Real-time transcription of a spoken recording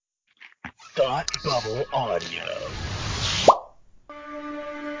Thought Bubble Audio.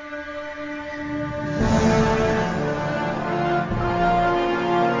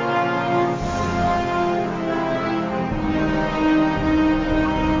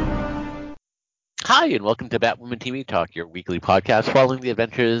 Hi, and welcome to Batwoman TV Talk, your weekly podcast following the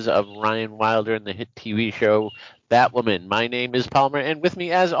adventures of Ryan Wilder and the hit TV show Batwoman. My name is Palmer, and with me,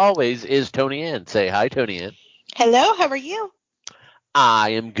 as always, is Tony Ann. Say hi, Tony Ann. Hello, how are you? I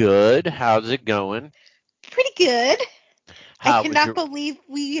am good. How's it going? Pretty good. I How was cannot your... believe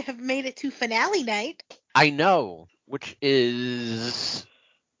we have made it to finale night. I know, which is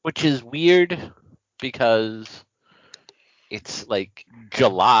weird because it's like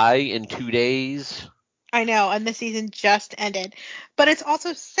July in 2 days. I know, and the season just ended. But it's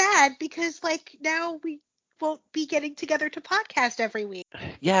also sad because, now we won't be getting together to podcast every week.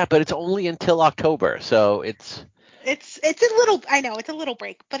 Yeah, but it's only until October, so It's a little, I know, it's a little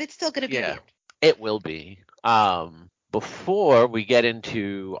break, but it's still going to be yeah, weird. it will be. Before we get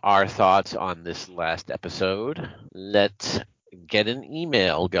into our thoughts on this last episode, let's get an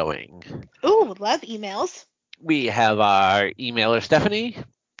email going. Ooh, love emails. We have our emailer Stephanie,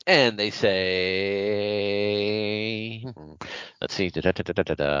 and they say, let's see, okay,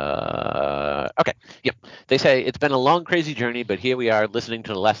 yep. They say it's been a long, crazy journey, but here we are listening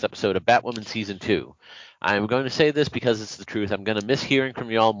to the last episode of Batwoman season 2. I'm going to say this because it's the truth. I'm going to miss hearing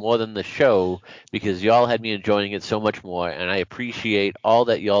from y'all more than the show because y'all had me enjoying it so much more, and I appreciate all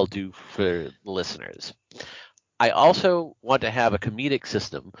that y'all do for listeners. I also want to have a comedic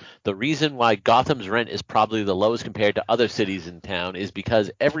system. The reason why Gotham's rent is probably the lowest compared to other cities in town is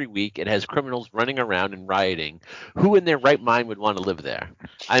because every week it has criminals running around and rioting. Who in their right mind would want to live there?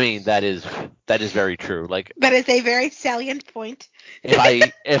 I mean, that is very true. Like, That is a very salient point.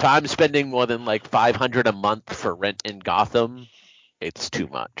 if I'm spending more than like $500 a month for rent in Gotham, it's too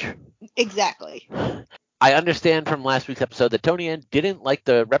much. Exactly. I understand from last week's episode that Tony Ann didn't like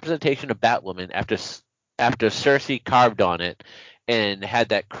the representation of Batwoman after Cersei carved on it and had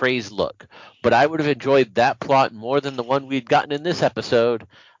that crazed look. But I would have enjoyed that plot more than the one we'd gotten in this episode.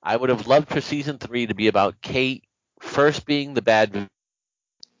 I would have loved for season 3 to be about Kate first being the bad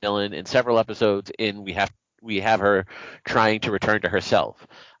villain in several episodes in we have her trying to return to herself.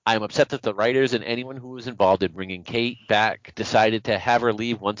 I am upset that the writers and anyone who was involved in bringing Kate back decided to have her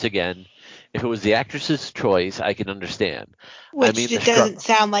leave once again. If it was the actress's choice, I can understand. Which it doesn't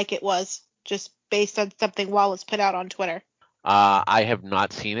sound like it was, just based on something Wallace put out on Twitter. I have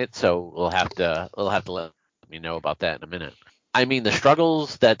not seen it, so we'll have to let me know about that in a minute. I mean, the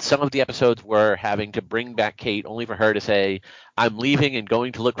struggles that some of the episodes were having to bring back Kate, only for her to say, "I'm leaving and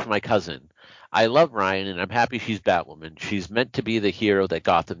going to look for my cousin." I love Ryan, and I'm happy she's Batwoman. She's meant to be the hero that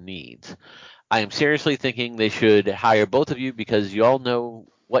Gotham needs. I am seriously thinking they should hire both of you because you all know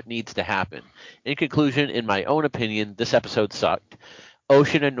what needs to happen. In conclusion, in my own opinion, this episode sucked.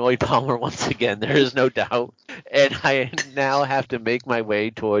 Ocean annoyed Palmer once again, there is no doubt. And I now have to make my way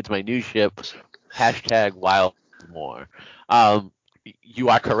towards my new ship, #Wildmore. Um, you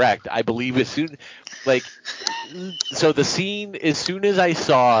are correct. I believe so the scene, as soon as I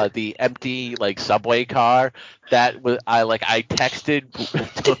saw the empty, subway car, I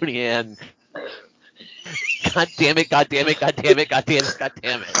texted Tony Ann, God damn it, God damn it, God damn it, God damn it, God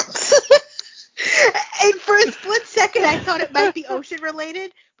damn it. And for a split second, I thought it might be ocean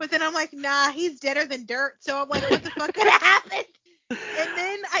related, but then I'm like, nah, he's deader than dirt. So I'm like, what the fuck could have happened? And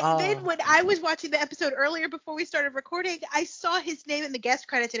then when I was watching the episode earlier before we started recording, I saw his name in the guest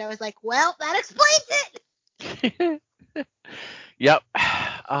credits, and I was like, well, that explains it. Yep.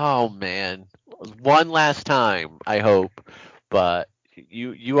 Oh man. One last time, I hope. But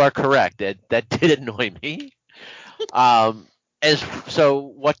you are correct. That did annoy me. Um,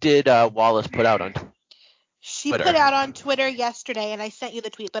 what did Wallace put out on She Twitter? put out on Twitter yesterday, and I sent you the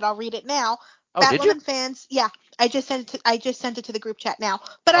tweet, but I'll read it now. Oh, did you? Batwoman fans, yeah, I just sent it to the group chat now,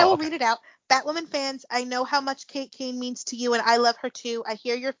 but I Oh, will okay. read it out. Batwoman fans, I know how much Kate Kane means to you, and I love her too. I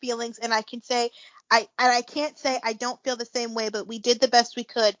hear your feelings, and I can't say I don't feel the same way, but we did the best we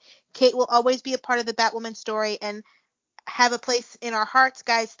could. Kate will always be a part of the Batwoman story and have a place in our hearts,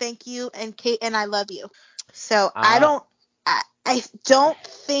 guys. Thank you, and Kate and I love you. So Uh, I don't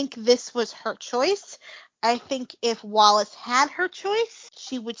think this was her choice. I think if Wallace had her choice,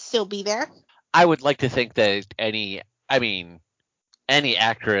 she would still be there. I would like to think that any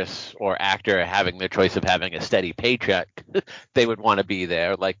actress or actor having the choice of having a steady paycheck, they would want to be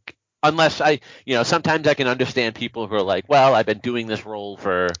there. Like, unless sometimes I can understand people who are like, well, I've been doing this role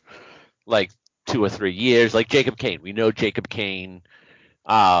for like 2 or 3 years, like Jacob Kane. We know Jacob Kane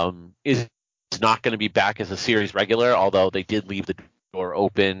is not going to be back as a series regular, although they did leave the door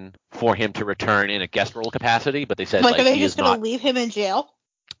open for him to return in a guest role capacity, but they said Like, are they he just is gonna not leave him in jail?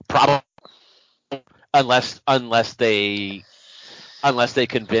 probably unless they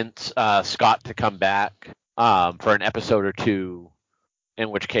convince Scott to come back for an episode or two,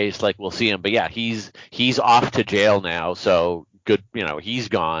 in which case like we'll see him. But yeah, he's off to jail now, so good, he's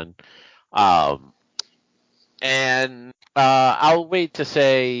gone. And I'll wait to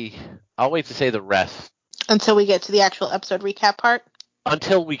say the rest Until we get to the actual episode recap part.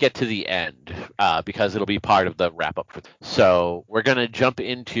 until we get to the end, because it'll be part of the wrap up. So we're gonna jump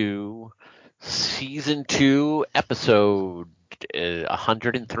into season 2, episode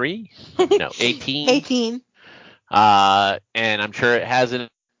 103. No, 18. 18. And I'm sure it has a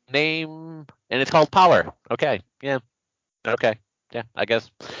name, and it's called Power. Okay, yeah, okay, yeah, I guess.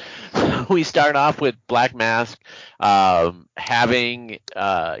 We start off with Black Mask having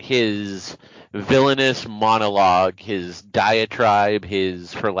his villainous monologue, his diatribe,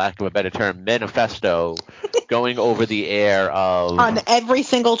 his, for lack of a better term, manifesto, going over the air of on every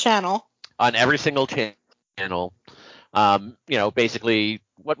single channel. Basically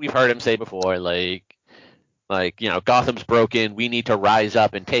what we've heard him say before, like Gotham's broken, we need to rise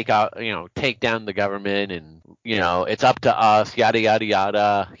up and take down the government, and it's up to us, yada yada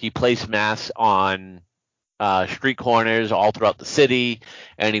yada. He placed masks on street corners all throughout the city,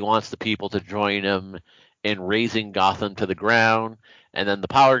 and he wants the people to join him in razing Gotham to the ground. And then the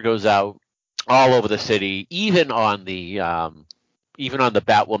power goes out all over the city, even on the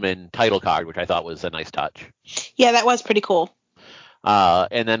Batwoman title card, which I thought was a nice touch. Yeah, that was pretty cool.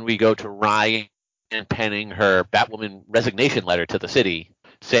 And then we go to Ryan penning her Batwoman resignation letter to the city,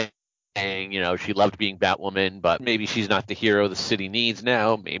 saying, she loved being Batwoman, but maybe she's not the hero the city needs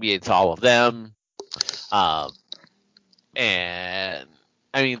now. Maybe it's all of them. And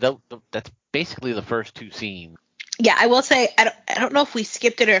I mean, that's basically the first 2 scenes. Yeah, I will say, I don't know if we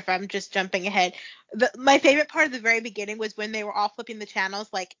skipped it or if I'm just jumping ahead. My favorite part of the very beginning was when they were all flipping the channels,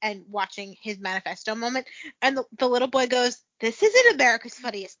 and watching his manifesto moment, and the little boy goes, "This isn't America's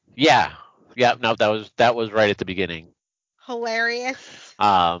Funniest." Yeah, no, that was right at the beginning. Hilarious.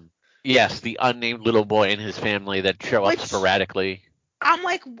 Yes, the unnamed little boy and his family that show up sporadically. I'm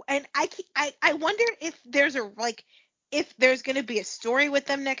like, and I wonder if there's if there's going to be a story with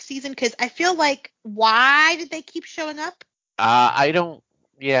them next season, because I feel like, why did they keep showing up? I don't.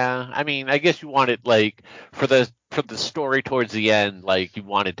 Yeah, I mean, I guess you wanted for the story towards the end, you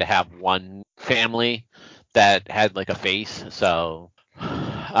wanted to have one family that had a face. So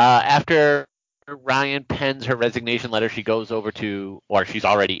after Ryan pens her resignation letter, she goes over to, or she's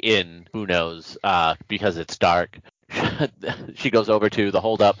already in, who knows, because it's dark. She goes over to the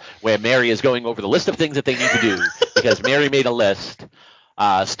holdup where Mary is going over the list of things that they need to do, because Mary made a list.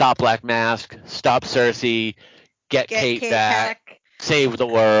 Stop Black Mask, stop Cersei, get Kate back, save the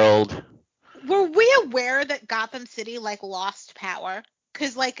world. Were we aware that Gotham City lost power?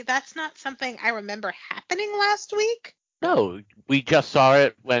 Because that's not something I remember happening last week. No, we just saw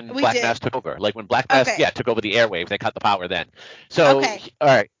it when Black Mask took over. When Black Mask, took over the airwaves, they cut the power then. So, all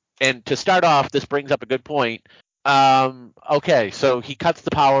right. And to start off, this brings up a good point. Okay, so he cuts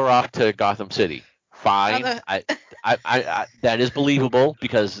the power off to Gotham City. Fine. I that is believable,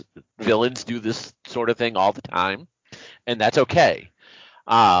 because villains do this sort of thing all the time, and that's okay.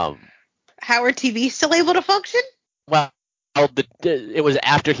 How are TV still able to function? Well, it was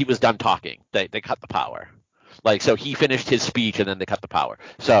after he was done talking. They cut the power. So he finished his speech and then they cut the power.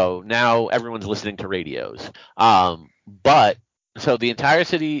 So now everyone's listening to radios. But so the entire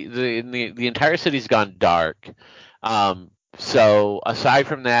city, the entire city's gone dark. So aside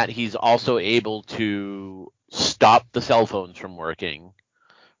from that, he's also able to stop the cell phones from working,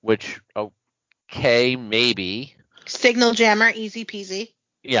 which, okay, maybe. Signal jammer, easy peasy.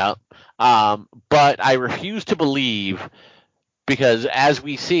 Yeah. But I refuse to believe, because as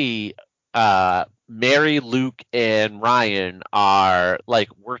we see, Mary, Luke, and Ryan are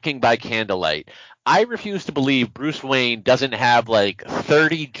working by candlelight. I refuse to believe Bruce Wayne doesn't have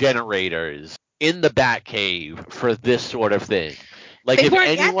 30 generators in the Batcave for this sort of thing. They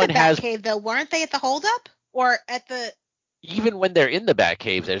weren't at the Batcave, though, weren't they? At the holdup, or at the? Even when they're in the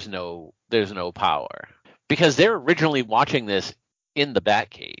Batcave, there's no power, because they're originally watching this in the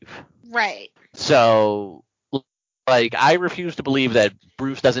Batcave. Right. So, I refuse to believe that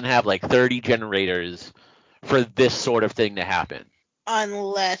Bruce doesn't have 30 generators for this sort of thing to happen.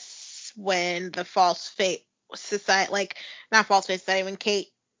 Unless when the False Fate Society, not False Fate Society, when Kate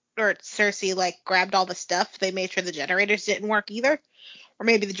or Cersei grabbed all the stuff, they made sure the generators didn't work either. Or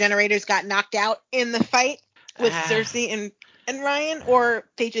maybe the generators got knocked out in the fight with Cersei and Ryan, or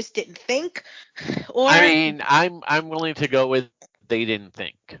they just didn't think. Or I mean, I'm willing to go with they didn't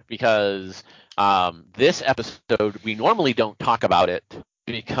think, because this episode we normally don't talk about it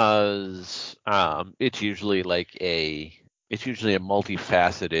because it's usually a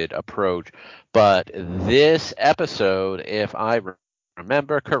multifaceted approach, but this episode, if I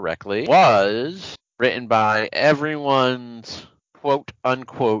remember correctly, was written by everyone's quote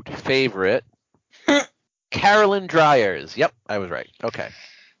unquote favorite Carolyn Dryers. Yep, I was right. Okay.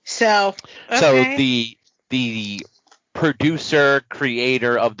 So the producer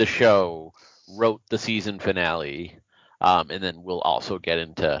creator of the show wrote the season finale, and then we'll get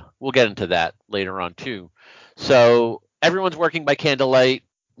into that later on too. So everyone's working by candlelight.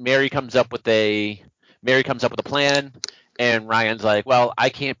 Mary comes up with a plan, and Ryan's like, "Well, I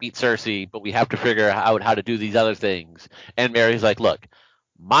can't beat Cersei, but we have to figure out how to do these other things." And Mary's like, "Look,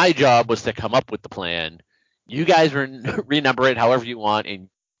 my job was to come up with the plan. You guys renumber it however you want, and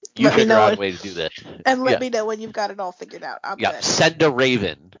you figure out a way to do this. And let me know when you've got it all figured out. I'm good. Send a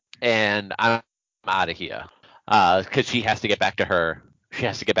raven, and I'm out of here. Because she has to get back to her. She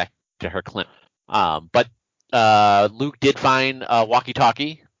has to get back to her clinic. But Luke did find a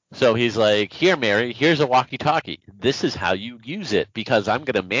walkie-talkie. So he's like, "Here, Mary, here's a walkie-talkie. This is how you use it, because I'm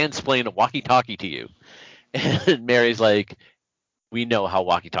going to mansplain a walkie-talkie to you." And Mary's like, "We know how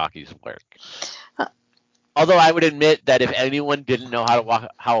walkie-talkies work." Although I would admit that if anyone didn't know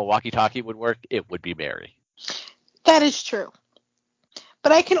how a walkie-talkie would work, it would be Mary. That is true.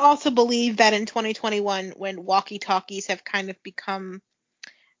 But I can also believe that in 2021, when walkie-talkies have kind of become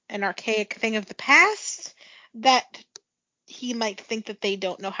an archaic thing of the past, that he might think that they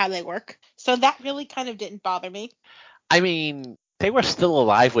don't know how they work. So that really kind of didn't bother me. I mean, they were still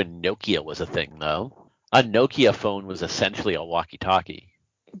alive when Nokia was a thing, though. A Nokia phone was essentially a walkie-talkie.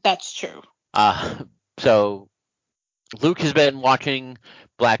 That's true. So Luke has been watching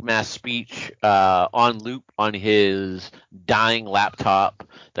Black Mask's speech on loop on his dying laptop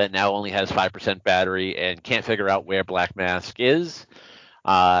that now only has 5% battery and can't figure out where Black Mask is.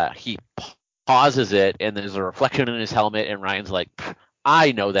 He pauses it, and there's a reflection in his helmet, and Ryan's like,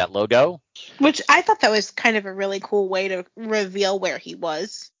 "I know that logo." Which I thought that was kind of a really cool way to reveal where he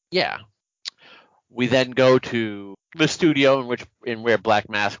was. Yeah. We then go to the studio in where Black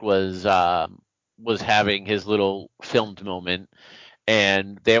Mask was having his little filmed moment,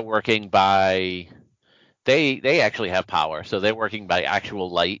 and they're working by they actually have power, so they're working by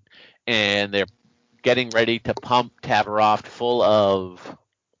actual light, and they're getting ready to pump Tavaroff full of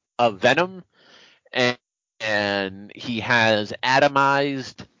venom, and he has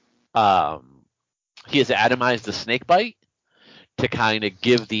atomized the snake bite to kind of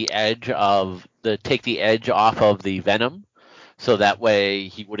give take the edge off of the venom, so that way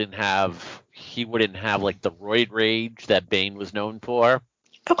he wouldn't have like the roid rage that Bane was known for.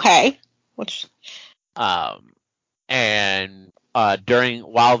 Okay. And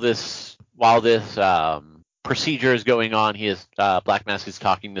while this procedure is going on, Black Mask is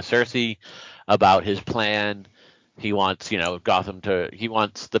talking to Cersei about his plan. He wants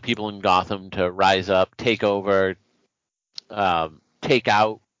the people in Gotham to rise up, take over, take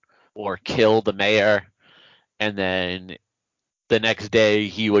out or kill the mayor, and then the next day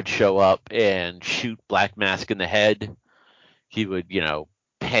he would show up and shoot Black Mask in the head. He would,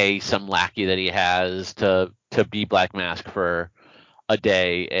 pay some lackey that he has to be Black Mask for a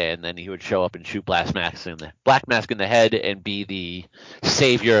day, and then he would show up and shoot Black Mask in the head and be the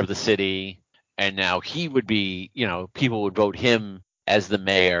savior of the city. And now he would be, people would vote him as the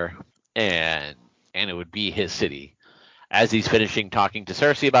mayor, and it would be his city. As he's finishing talking to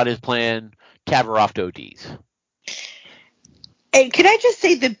Cersei about his plan, Tavaroff ODs. And can I just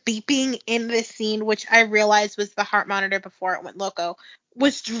say the beeping in this scene, which I realized was the heart monitor before it went loco,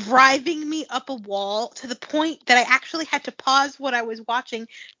 was driving me up a wall to the point that I actually had to pause what I was watching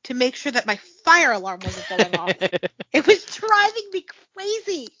to make sure that my fire alarm wasn't going off. It was driving me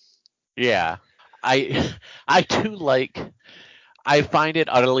crazy. Yeah. I find it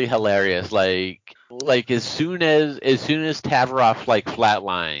utterly hilarious. Like as soon as Tavaroff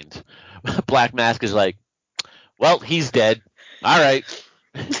flatlines, Black Mask is like, "Well, he's dead. All right."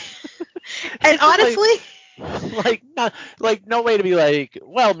 And honestly, no way to be like,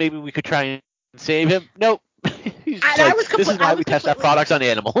 "Well, maybe we could try and save him." Nope. This is why we test our products on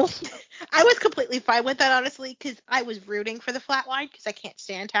animals. I was completely fine with that, honestly, because I was rooting for the flatline because I can't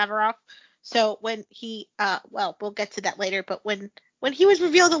stand Tavaroff. So when he, we'll get to that later, but when he was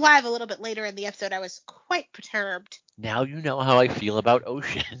revealed alive a little bit later in the episode, I was quite perturbed. Now you know how I feel about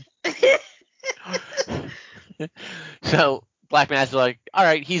Ocean. So Black Mask is like, "All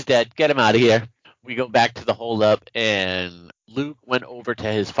right, he's dead. Get him out of here." We go back to the holdup, and Luke went over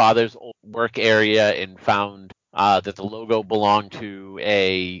to his father's old work area and found that the logo belonged to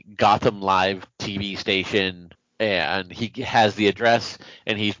a Gotham Live TV station, and he has the address,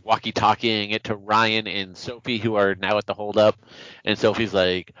 and he's walkie-talkieing it to Ryan and Sophie, who are now at the holdup. And Sophie's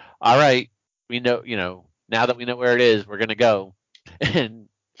like, "All right, we know, now that we know where it is, we're gonna go." And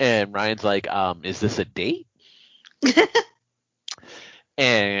and Ryan's like, "Is this a date?"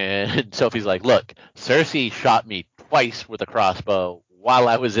 And Sophie's like, "Look, Cersei shot me twice with a crossbow while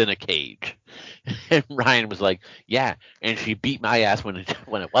I was in a cage." And Ryan was like, "Yeah, and she beat my ass when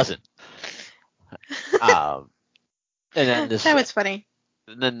it wasn't." Um, and then That was funny.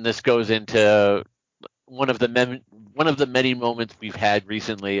 and then this goes into one of the many moments we've had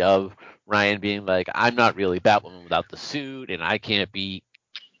recently of Ryan being like, "I'm not really Batwoman without the suit, and I can't beat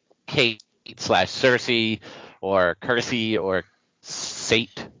Kate slash Cersei or Cersei or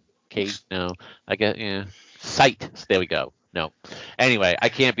Sate. Kate, no, I guess, yeah, Sight. There we go. No. Anyway, I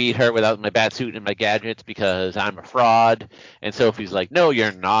can't beat her without my batsuit and my gadgets because I'm a fraud." And Sophie's like, "No,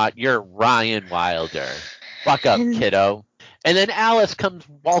 you're not. You're Ryan Wilder. Fuck up, kiddo." And then Alice comes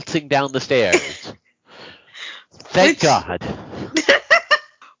waltzing down the stairs. Thank God.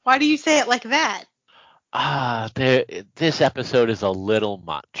 Why do you say it like that? This episode is a little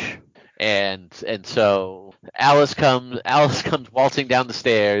much. And so Alice comes waltzing down the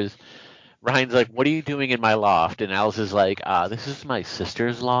stairs. Ryan's like, "What are you doing in my loft?" And Alice is like, "This is my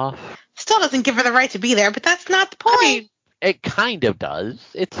sister's loft." Still doesn't give her the right to be there, but that's not the point. I mean, it kind of does.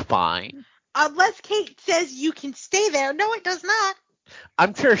 It's fine. Unless Kate says you can stay there. No, it does not.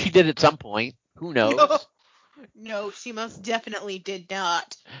 I'm sure she did at some point. Who knows? No, she most definitely did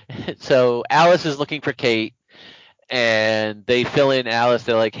not. So Alice is looking for Kate, and they fill in Alice.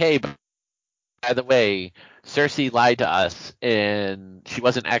 They're like, "Hey, by the way, Cersei lied to us, and she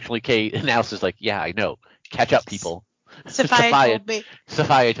wasn't actually Kate." And Alice is like, "Yeah, I know. Catch up, people."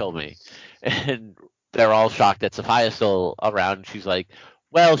 Sophia told me. And they're all shocked that Sophia's still around. She's like,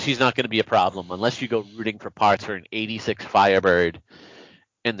 "Well, she's not going to be a problem unless you go rooting for parts for an 86 Firebird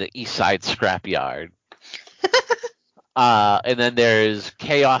in the East Side scrapyard." And then there's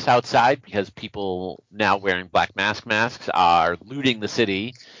chaos outside because people now wearing black masks are looting the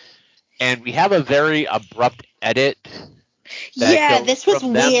city. And we have a very abrupt edit. Yeah, this was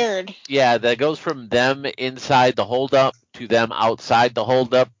weird. Yeah, that goes from them inside the holdup to them outside the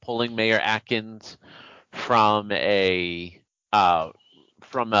holdup, pulling Mayor Atkins from a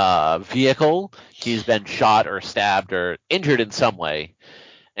vehicle. He's been shot or stabbed or injured in some way,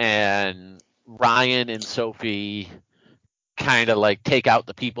 and Ryan and Sophie kind of like take out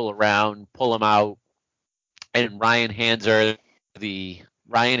the people around, pull them out, and Ryan hands Sophie the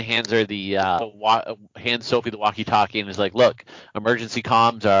walkie-talkie and is like, "Look, emergency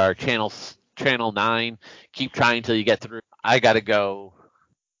comms are channel 9. Keep trying till you get through. I gotta go."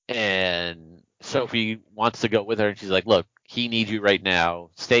 And Sophie wants to go with her, and she's like, "Look, he needs you right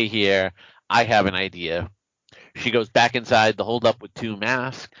now. Stay here. I have an idea." She goes back inside the holdup with two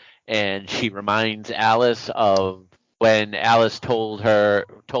masks, and she reminds Alice of when Alice told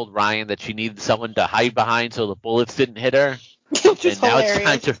Ryan that she needed someone to hide behind so the bullets didn't hit her. Which is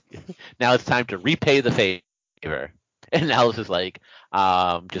hilarious. Now it's time to repay the favor. And Alice is like,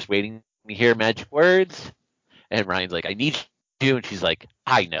 "Just waiting to hear magic words." And Ryan's like, "I need you." And she's like,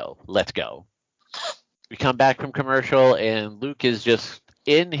 "I know. Let's go." We come back from commercial, and Luke is just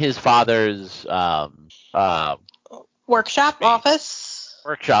in his father's workshop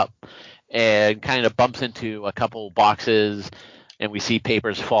and kind of bumps into a couple boxes, and we see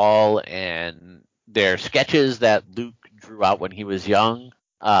papers fall, and they're sketches that Luke drew out when he was young.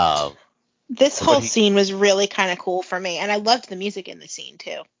 This whole scene was really kind of cool for me, and I loved the music in the scene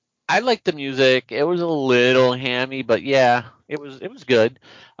too. I liked the music. It was a little hammy, but yeah, it was good.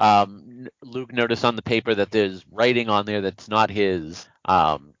 Luke noticed on the paper that there's writing on there that's not his,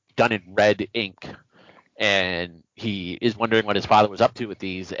 done in red ink, and he is wondering what his father was up to with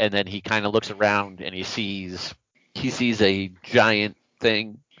these. And then he kind of looks around and he sees a giant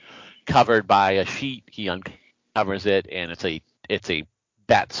thing covered by a sheet. He uncovers it, and it's a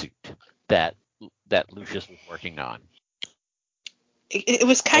bat suit that Lucius was working on. It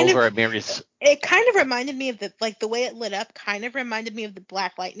was kind of It kind of reminded me of the way it lit up. Kind of reminded me of the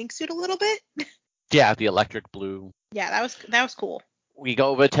Black Lightning suit a little bit. Yeah, the electric blue. Yeah, that was cool. We go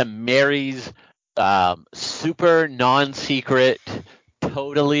over to Mary's super non-secret,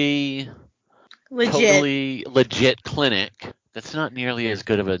 totally legit clinic. That's not nearly as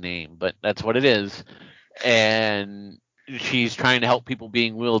good of a name, but that's what it is. And she's trying to help people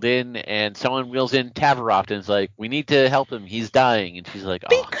being wheeled in, and someone wheels in Tavaroff and is like, "We need to help him. He's dying." And she's like,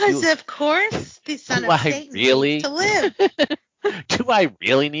 "Because of course, the son of Satan needs to live." Do I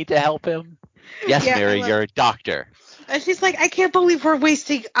really need to help him? Yes, Yeah, Mary, you're a doctor. and she's like, I can't believe we're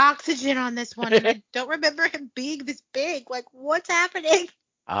wasting oxygen on this one, and I don't remember him being this big. Like, what's happening?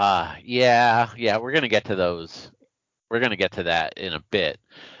 Yeah, we're gonna get to those. We're gonna get to that in a bit.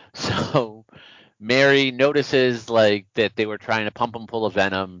 So Mary notices like that they were trying to pump him full of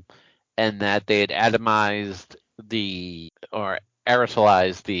venom, and that they had atomized or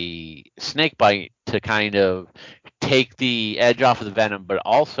aerosolized the snake bite to kind of take the edge off of the venom, but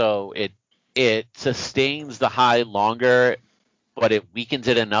also it sustains the high longer, but it weakens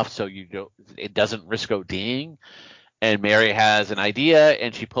it enough so it doesn't risk ODing. And Mary has an idea,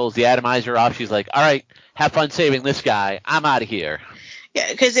 and she pulls the atomizer off. She's like, "All right, have fun saving this guy. I'm out of here."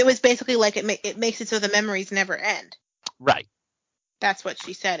 Yeah, because it was basically like it makes it so the memories never end. Right. That's what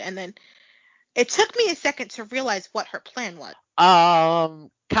she said, and then it took me a second to realize what her plan was.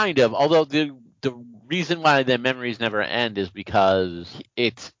 Kind of. Although the reason why the memories never end is because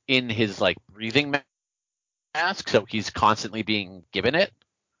it's in his like breathing mask, so he's constantly being given it.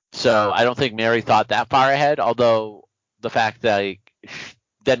 So I don't think Mary thought that far ahead. Although the fact that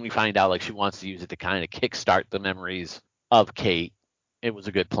then we find out like she wants to use it to kind of kickstart the memories of Kate. It was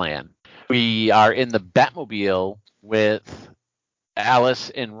a good plan. We are in the Batmobile with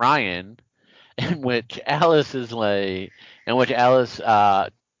Alice and Ryan, in which Alice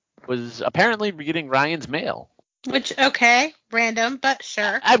was apparently reading Ryan's mail. Which, okay, random, but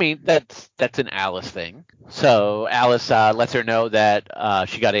sure. I mean, that's an Alice thing. So Alice lets her know that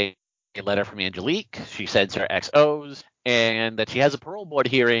she got a letter from Angelique. She sends her XOs, and that she has a parole board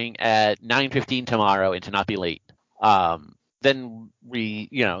hearing at 9:15 tomorrow, and to not be late. Then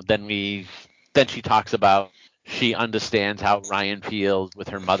she talks about she understands how Ryan feels with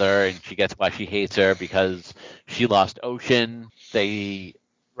her mother, and she gets why she hates her because she lost Ocean.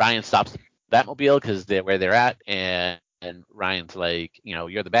 Ryan stops the Batmobile because they're where they're at, and Ryan's like,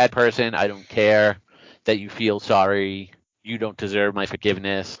 you're the bad person. I don't care that you feel sorry. You don't deserve my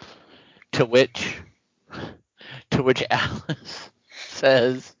forgiveness. To which Alice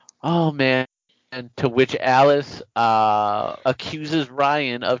says, "Oh man." And to which Alice accuses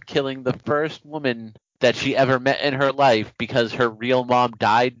Ryan of killing the first woman that she ever met in her life because her real mom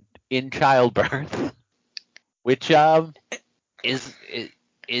died in childbirth, which is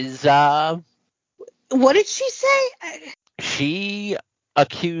What did she say? she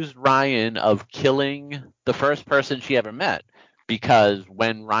accused Ryan of killing the first person she ever met because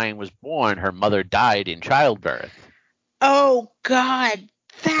when Ryan was born, her mother died in childbirth. Oh God,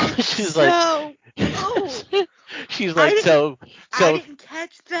 that's She's so. like, Oh, she's like, I didn't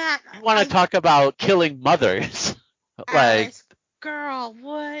catch that. You want to talk about killing mothers? Like, Alice, girl,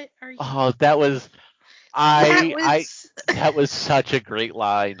 what are you? oh, that was that was such a great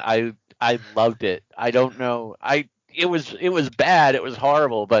line. I loved it. I don't know. It was bad. It was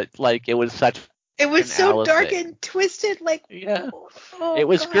horrible, but like it was such. It was so Alice dark thing. and twisted. Like, yeah, oh, it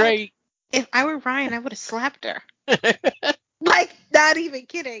was God. great. If I were Ryan, I would have slapped her. Like, not even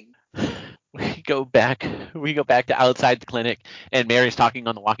kidding. We go back to outside the clinic, and Mary's talking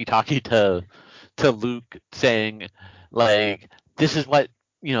on the walkie-talkie to Luke, saying like, this is what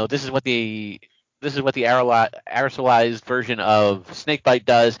the aerosolized version of snakebite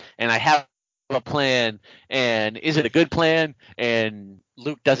does, and I have a plan. And is it a good plan? And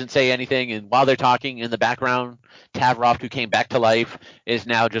Luke doesn't say anything, and while they're talking in the background, Tavroft, who came back to life, is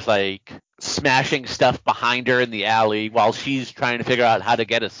now just like smashing stuff behind her in the alley while she's trying to figure out how to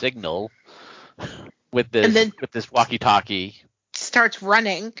get a signal with this walkie-talkie. Starts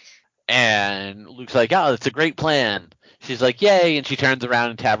running. And Luke's like, "Oh, it's a great plan." She's like, "Yay!" And she turns around,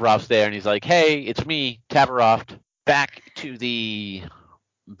 and Tavaroff's there, and he's like, "Hey, it's me, Tavaroff." Back to the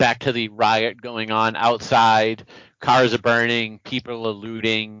riot going on outside. Cars are burning. People are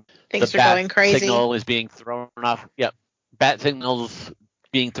looting. Things are going crazy. Signal is being thrown off. Yep, bat signals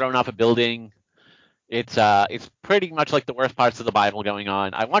being thrown off a building. It's pretty much like the worst parts of the Bible going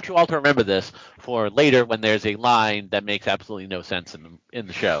on. I want you all to remember this for later when there's a line that makes absolutely no sense in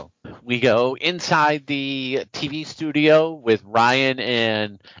the show. We go inside the TV studio with Ryan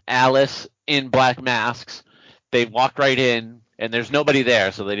and Alice in black masks. They walk right in, and there's nobody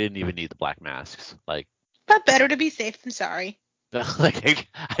there, so they didn't even need the black masks. Like, but better to be safe than sorry. Like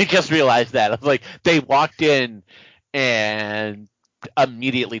I just realized that. I was like, they walked in and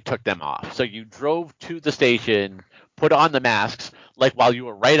immediately took them off. So you drove to the station, put on the masks, like while you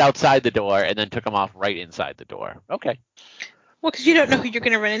were right outside the door, and then took them off right inside the door. Okay. Well, because you don't know who you're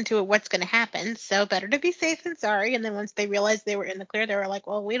going to run into or what's going to happen, so better to be safe than sorry. And then once they realized they were in the clear, they were like,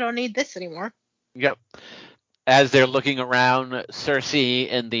 well, we don't need this anymore. Yep. As they're looking around, Cersei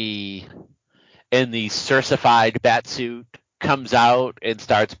in the Cercified bat suit comes out and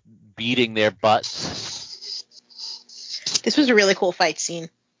starts beating their butts. This was a really cool fight scene.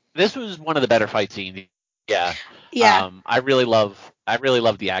 This was one of the better fight scenes. Yeah. Yeah. I really love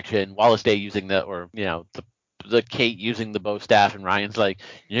the action. Wallace Day using the Kate using the bow staff, and Ryan's like,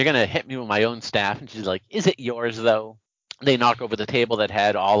 "You're gonna hit me with my own staff," and she's like, "Is it yours though?" They knock over the table that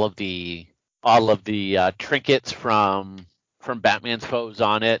had all of the trinkets from Batman's foes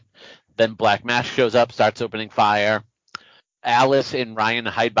on it. Then Black Mask shows up, starts opening fire. Alice and Ryan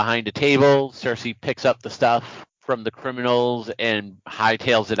hide behind a table. Cersei picks up the stuff from the criminals and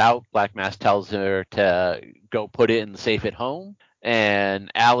hightails it out. Black Mask tells her to go put it in the safe at home.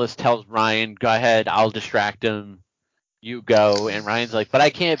 And Alice tells Ryan, "Go ahead, I'll distract him. You go." And Ryan's like, "But I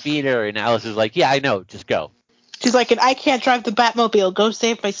can't beat her." And Alice is like, "Yeah, I know. Just go." She's like, "And I can't drive the Batmobile. Go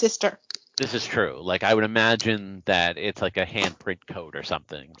save my sister." This is true. Like, I would imagine that it's like a handprint code or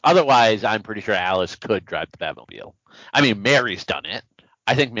something. Otherwise, I'm pretty sure Alice could drive the Batmobile. I mean, Mary's done it.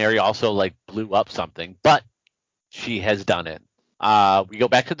 I think Mary also, like, blew up something, but she has done it. We go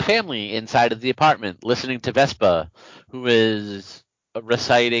back to the family inside of the apartment, listening to Vespa, who is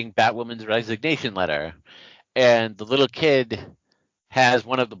reciting Batwoman's resignation letter. And the little kid has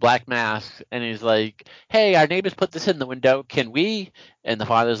one of the black masks, and he's like, "Hey, our neighbors put this in the window. Can we?" And the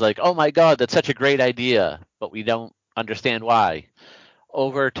father's like, "Oh my God, that's such a great idea, but we don't understand why."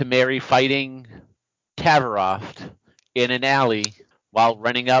 Over to Mary fighting Tavaroft in an alley while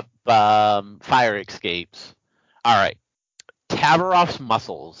running up fire escapes. All right, Tavaroff's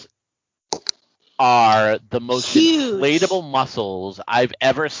muscles are the most Huge. inflatable muscles I've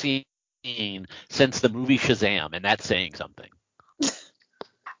ever seen since the movie Shazam, and that's saying something.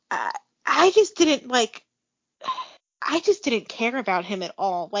 I just didn't care about him at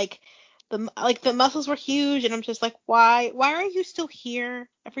all. The muscles were huge, and I'm just like, why are you still here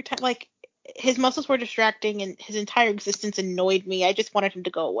every time? Like, his muscles were distracting, and his entire existence annoyed me. I just wanted him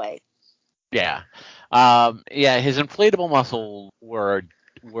to go away. Yeah. His inflatable muscles were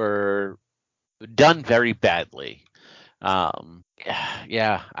done very badly.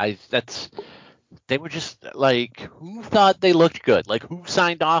 They were just like, who thought they looked good? Like, who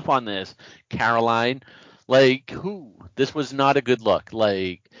signed off on this? Caroline? Like, who? This was not a good look.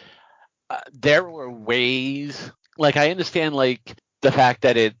 Like, there were ways, like, I understand, like, the fact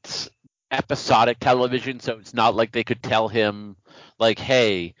that it's episodic television, so it's not like they could tell him, like,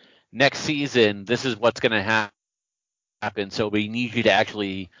 hey, next season, this is what's going to happen, so we need you to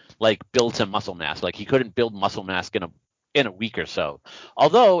actually, like, build some muscle mass. Like, he couldn't build muscle mass in a week or so.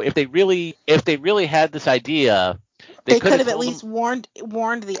 Although, if they really had this idea, they could have at least warned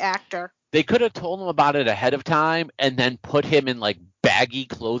the actor. They could have told him about it ahead of time and then put him in, like, baggy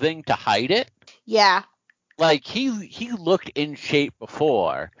clothing to hide it. Yeah. Like, he looked in shape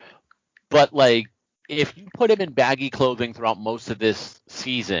before, but, like, if you put him in baggy clothing throughout most of this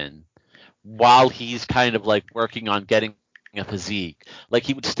season, while he's kind of, like, working on getting a physique, like,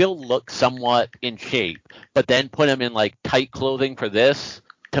 he would still look somewhat in shape, but then put him in, like, tight clothing for this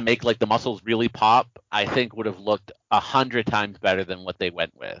to make, like, the muscles really pop, I think would have looked 100 times better than what they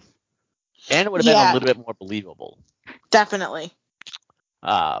went with. And it would have been a little bit more believable. Definitely.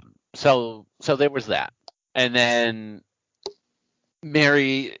 So there was that. And then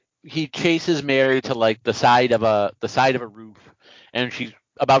he chases Mary to, like, the side of a roof, and she's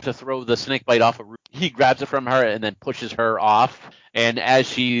about to throw the snake bite off a roof. He grabs it from her and then pushes her off. And as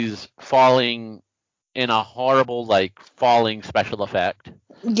she's falling in a horrible, like, falling special effect.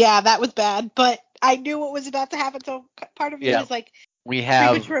 Yeah, that was bad, but I knew what was about to happen, so part of me was like, we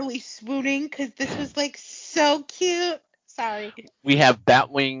have prematurely swooning because this was, like, so cute. Sorry. We have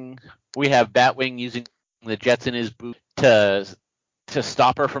Batwing using the jets in his boot to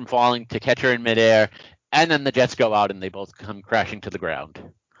stop her from falling, to catch her in midair, and then the jets go out and they both come crashing to the ground.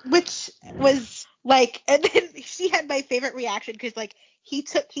 Which was like, and then she had my favorite reaction because, like, he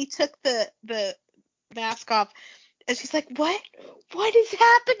took the mask off, and she's like, "What is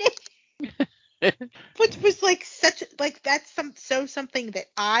happening?" Which was, like, that's something that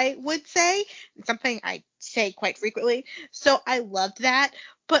I would say, something I say quite frequently. So I loved that.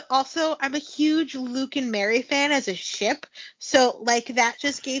 But also, I'm a huge Luke and Mary fan as a ship. So, like, that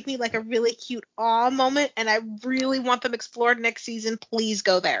just gave me, like, a really cute awe moment, and I really want them explored next season. Please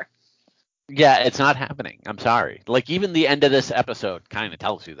go there. Yeah, it's not happening. I'm sorry. Like, even the end of this episode kind of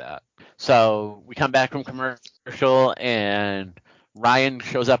tells you that. So we come back from commercial, and Ryan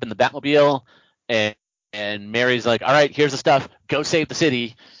shows up in the Batmobile, and Mary's like, "All right, here's the stuff. Go save the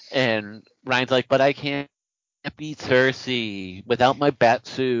city." And Ryan's like, "But I can't beat Cersei without my bat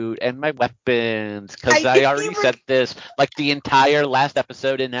suit and my weapons, because I already said this, like, the entire last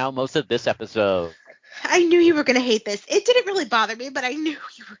episode and now most of this episode." I knew you were going to hate this. It didn't really bother me, but I knew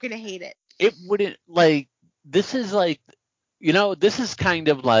you were going to hate it. It wouldn't, like, this is like, this is kind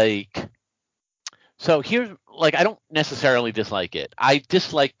of like, so here's, like, I don't necessarily dislike it. I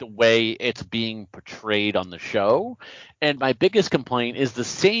dislike the way it's being portrayed on the show. And my biggest complaint is the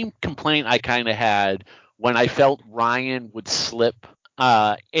same complaint I kind of had when I felt Ryan would slip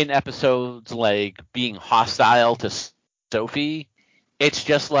in episodes, like being hostile to Sophie. It's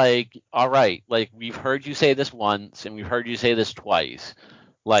just like, all right, like, we've heard you say this once and we've heard you say this twice.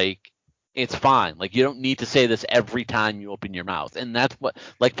 Like, it's fine. Like, you don't need to say this every time you open your mouth. And that's what,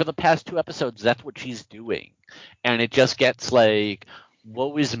 like, for the past 2 episodes, that's what she's doing. And it just gets like,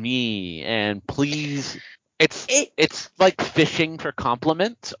 woe is me, and please. It's like fishing for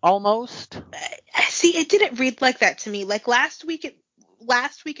compliments almost. See, it didn't read like that to me. Like last week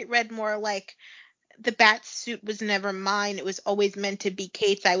it read more like the bat suit was never mine. It was always meant to be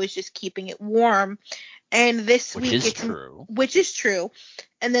Kate's. I was just keeping it warm. And this Which week is true. Which is true.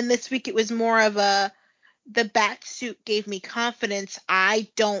 And then this week it was more of the bat suit gave me confidence. I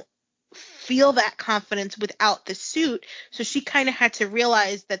don't feel that confidence without the suit. So she kind of had to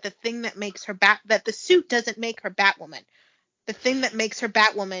realize that the thing that makes her that the suit doesn't make her Batwoman. The thing that makes her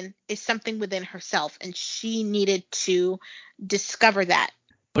Batwoman is something within herself, and she needed to discover that.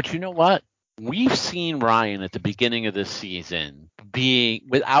 But you know what? We've seen Ryan at the beginning of this season being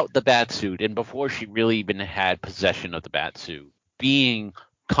without the Batsuit, and before she really even had possession of the Batsuit, being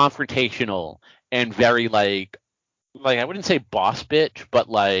confrontational and very like I wouldn't say boss bitch, but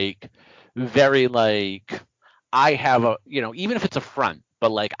like very like, I have a, even if it's a front,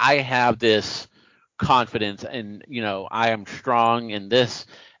 but like, I have this confidence and I am strong in this.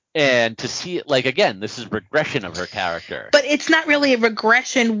 And to see it, like, again, this is regression of her character. But it's not really a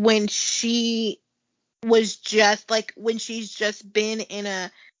regression when she was just like, when she's just been in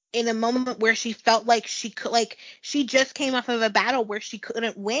a moment where she felt like she could, like, she just came off of a battle where she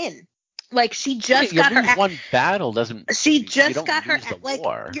couldn't win. Like, she just got her one battle doesn't, she just got her like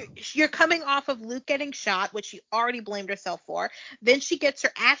war. you're coming off of Luke getting shot, which she already blamed herself for. Then she gets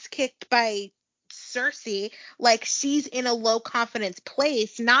her ass kicked by Cersei. Like, she's in a low confidence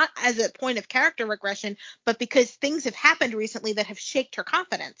place, not as a point of character regression, but because things have happened recently that have shaken her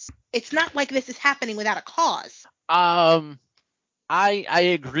confidence. It's not like this is happening without a cause. I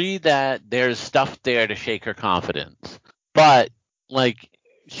agree that there's stuff there to shake her confidence, but like,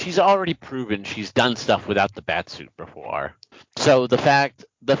 she's already proven she's done stuff without the Batsuit before. So the fact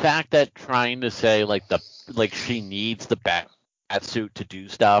that trying to say like she needs the Batsuit to do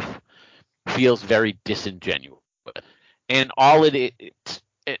stuff feels very disingenuous. And all it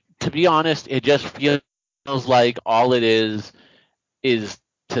to be honest, it just feels like all it is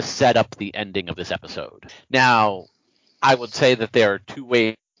to set up the ending of this episode. Now, I would say that there are two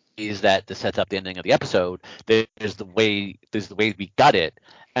ways that this sets up the ending of the episode. There's the way we got it,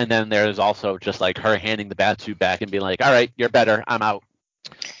 and then there's also just like her handing the Batsuit back and being like, "All right, you're better. I'm out."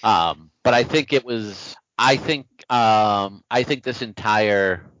 But I think I think this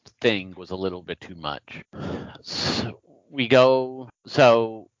entire thing was a little bit too much. So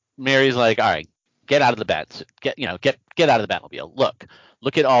Mary's like, "All right, get out of the bats. Get out of the Batmobile.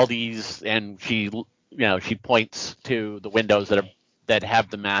 Look at all these," and she points to the windows that have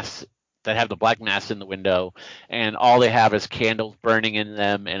the mass, that have the black mass in the window, and all they have is candles burning in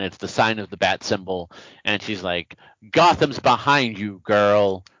them, and it's the sign of the bat symbol. And she's like, "Gotham's behind you,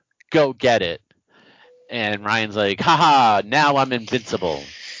 girl. Go get it." And Ryan's like, "Haha, now I'm invincible.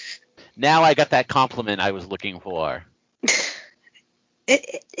 Now I got that compliment I was looking for."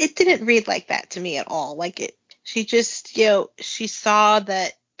 It didn't read like that to me at all. Like, she just, she saw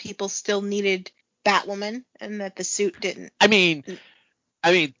that people still needed Batwoman and that the suit didn't. I mean,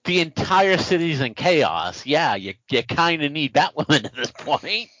 the entire city's in chaos. Yeah, you kind of need Batwoman at this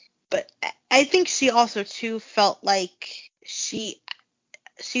point. But I think she also too felt like she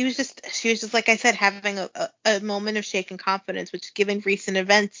was just, like I said, having a moment of shaken confidence, which, given recent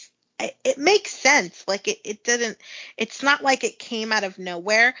events, it makes sense. Like, it's not like it came out of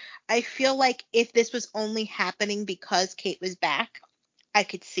nowhere. I feel like if this was only happening because Kate was back, I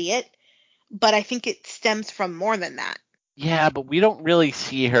could see it. But I think it stems from more than that. Yeah, but we don't really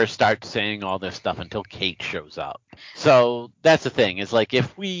see her start saying all this stuff until Kate shows up. So that's the thing, is like,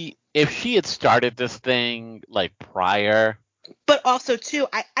 if she had started this thing like prior. But also too,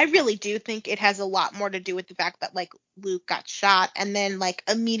 I really do think it has a lot more to do with the fact that, like, Luke got shot, and then, like,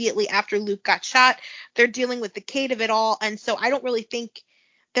 immediately after Luke got shot, they're dealing with the Kate of it all, and so I don't really think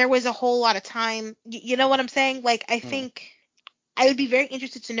there was a whole lot of time. You know what I'm saying? Like, I think I would be very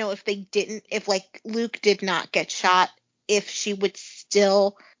interested to know if like, Luke did not get shot, if she would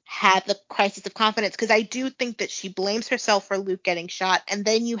still had the crisis of confidence, because I do think that she blames herself for Luke getting shot, and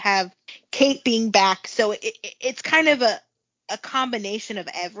then you have Kate being back, so it's kind of a combination of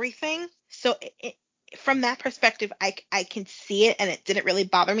everything. So from that perspective, I can see it, and it didn't really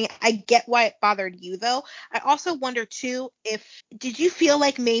bother me. I get why it bothered you though. I also wonder too, if did you feel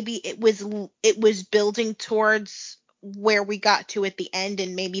like maybe it was building towards where we got to at the end,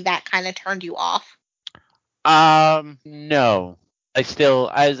 and maybe that kind of turned you off? No. I still,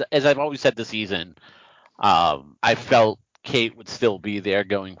 as I've always said this season, I felt Kate would still be there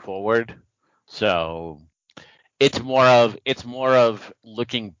going forward. So it's more of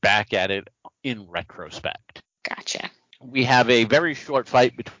looking back at it in retrospect. Gotcha. We have a very short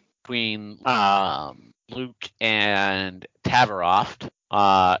fight between Luke and Tavaroft,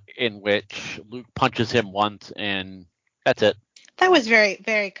 in which Luke punches him once, and that's it. That was very,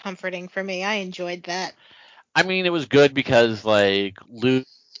 very comforting for me. I enjoyed that. I mean, it was good because like Luke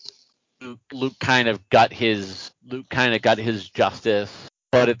kind of got his justice,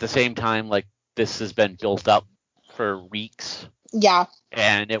 but at the same time, like this has been built up for weeks. Yeah.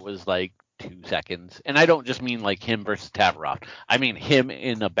 And it was like 2 seconds. And I don't just mean like him versus Tavaroff. I mean him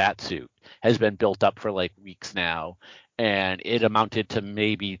in a bat suit has been built up for like weeks now, and it amounted to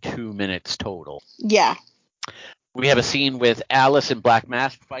maybe 2 minutes total. Yeah. We have a scene with Alice and Black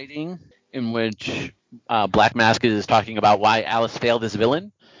Mask fighting, in which Black Mask is talking about why Alice failed as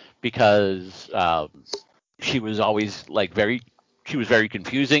villain, because she was always like she was very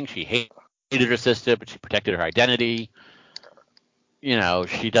confusing. She hated her sister, but she protected her identity. You know,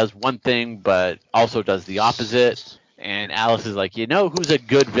 she does one thing, but also does the opposite. And Alice is like, you know who's a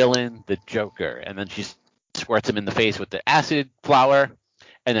good villain? The Joker. And then she squirts him in the face with the acid flower,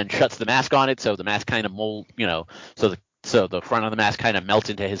 and then shuts the mask on it, so the mask kind of so the front of the mask kind of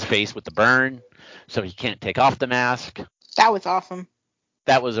melts into his face with the burn, so he can't take off the mask. That was awesome.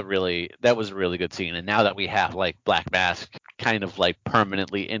 That was a really good scene. And now that we have like Black Mask kind of like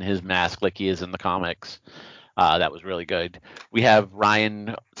permanently in his mask like he is in the comics, that was really good. We have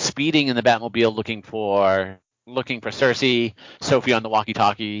Ryan speeding in the Batmobile looking for Cersei, Sophie on the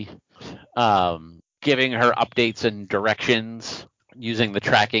walkie-talkie, giving her updates and directions using the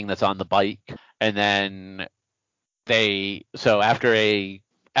tracking that's on the bike. And then after a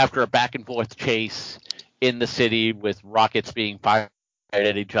back and forth chase in the city with rockets being fired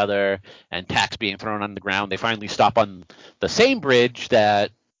at each other and tacks being thrown on the ground, they finally stop on the same bridge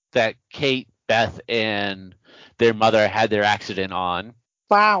that Kate, Beth, and their mother had their accident on.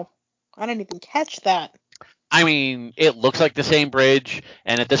 Wow. I didn't even catch that. I mean, it looks like the same bridge,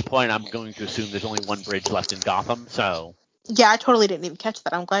 and at this point I'm going to assume there's only one bridge left in Gotham, so... Yeah, I totally didn't even catch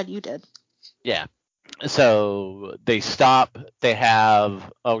that. I'm glad you did. Yeah. So they stop. They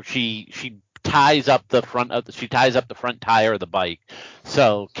have... Oh, she ties up the front tire of the bike.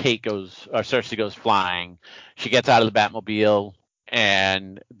 So Cersei goes flying. She gets out of the Batmobile,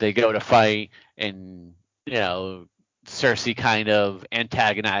 and they go to fight, and, you know, Cersei kind of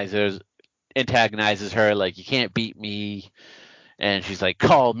antagonizes her, like, you can't beat me, and she's like,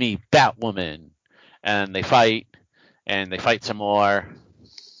 call me Batwoman, and they fight some more,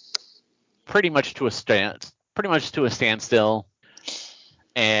 pretty much to a standstill,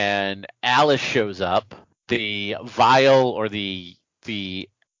 and Alice shows up. The vial, or the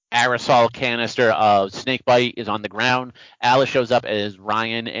aerosol canister of snakebite, is on the ground. Alice shows up as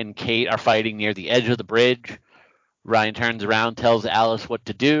Ryan and Kate are fighting near the edge of the bridge. Ryan turns around, tells Alice what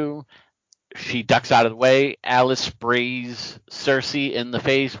to do. She ducks out of the way. Alice sprays Cersei in the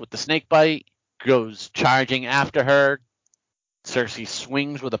face with the snakebite, goes charging after her. Cersei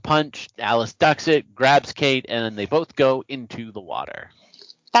swings with a punch. Alice ducks it, grabs Kate, and then they both go into the water.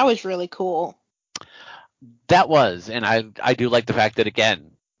 That was really cool. That was, and I do like the fact that,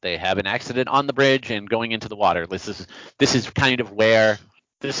 again, they have an accident on the bridge and going into the water. This is kind of where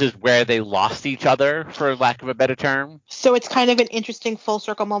they lost each other, for lack of a better term. So it's kind of an interesting full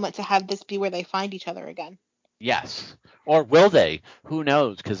circle moment to have this be where they find each other again. Yes. Or will they? Who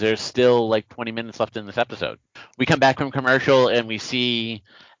knows? Because there's still like 20 minutes left in this episode. We come back from commercial and we see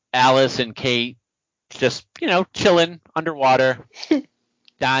Alice and Kate just, chilling underwater,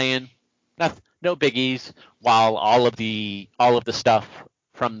 dying. No biggies. While all of the stuff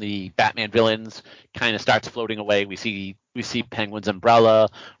from the Batman villains kind of starts floating away. We see Penguin's umbrella.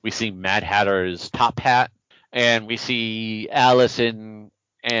 We see Mad Hatter's top hat, and we see Alice and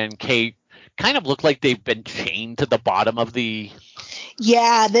Kate kind of look like they've been chained to the bottom of the...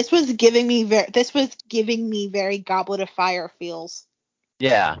 Yeah, this was giving me very Goblet of Fire feels.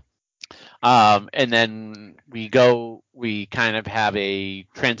 Yeah. And then we kind of have a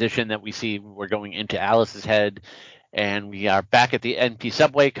transition that we see. We're going into Alice's head, and we are back at the NP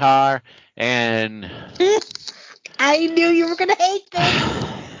subway car, and I knew you were gonna hate this.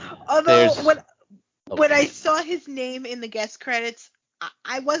 Although when I saw his name in the guest credits,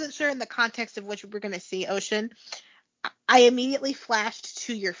 I wasn't sure in the context of which we were gonna see Ocean. I immediately flashed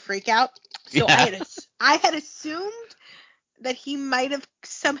to your freak out. So yeah. I had assumed that he might have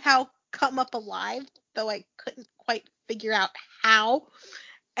somehow come up alive, though I couldn't quite figure out how.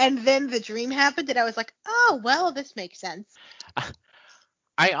 And then the dream happened, and I was like, oh, well, this makes sense.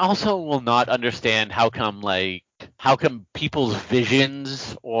 I also will not understand how come people's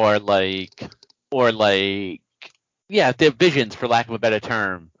visions or their visions, for lack of a better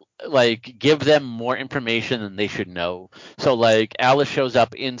term, like give them more information than they should know. So like Alice shows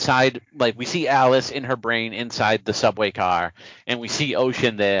up inside, like we see Alice in her brain inside the subway car, and we see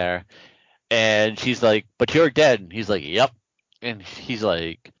Ocean there, and she's like, "But you're dead." And he's like, "Yep." And he's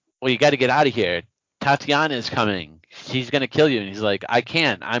like, "Well, you got to get out of here. Tatiana is coming. She's gonna kill you." And he's like, "I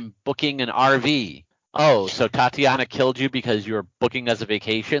can't. I'm booking an RV." Oh, so Tatiana killed you because you were booking us a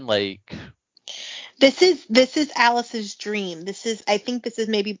vacation? Like, this is Alice's dream. I think this is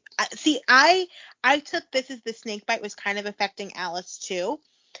maybe. See, I took this as the snake bite was kind of affecting Alice too,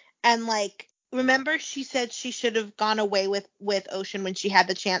 and like. Remember, she said she should have gone away with Ocean when she had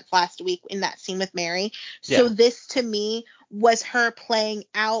the chance last week in that scene with Mary. So this, to me, was her playing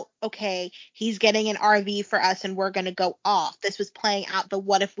out, okay, he's getting an RV for us and we're going to go off. This was playing out the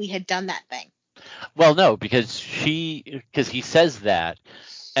what if we had done that thing. Well, no, because he says that,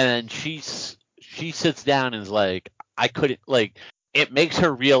 and then she sits down and is like, I couldn't, like, it makes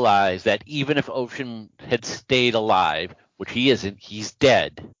her realize that even if Ocean had stayed alive, which he isn't, he's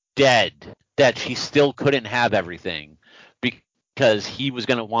dead, that she still couldn't have everything because he was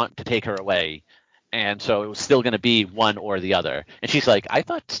going to want to take her away. And so it was still going to be one or the other. And she's like, I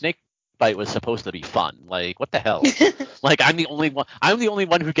thought Snakebite was supposed to be fun. Like, what the hell? Like, I'm the only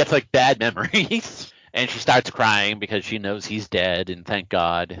one who gets like bad memories. And she starts crying because she knows he's dead, and thank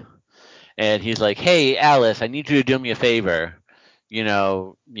God. And he's like, "Hey, Alice, I need you to do me a favor. You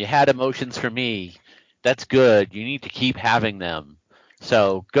know, you had emotions for me. That's good. You need to keep having them.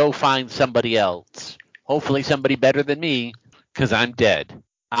 So go find somebody else. Hopefully somebody better than me, because I'm dead.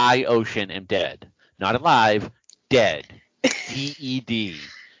 I, Ocean, am dead. Not alive, dead. D-E-D.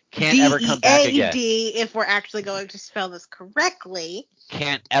 Can't ever come back again. D-E-A-D, if we're actually going to spell this correctly.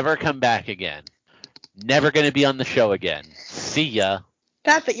 Can't ever come back again. Never going to be on the show again. See ya."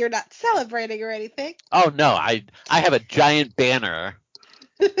 Not that you're not celebrating or anything. Oh, no. I have a giant banner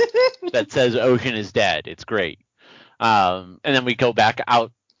that says Ocean is dead. It's great. And then we go back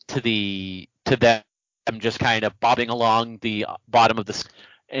out to them just kind of bobbing along the bottom of the,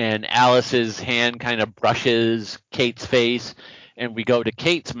 and Alice's hand kind of brushes Kate's face, and we go to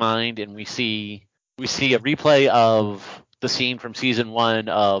Kate's mind, and we see a replay of the scene from season 1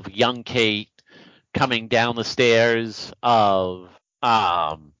 of young Kate coming down the stairs of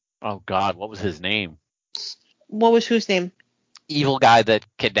oh God, what was his name? What was whose name? Evil guy that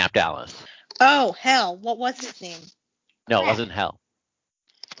kidnapped Alice. Oh, Hell. What was his name? No, it wasn't Hell.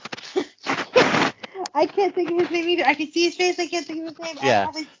 I can't think of his name either. I can see his face. I can't think of his name. Yeah.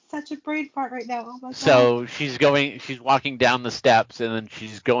 I'm having such a brain fart right now. Oh my God. So she's walking down the steps, and then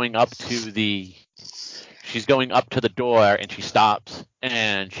she's going up to the door, and she stops,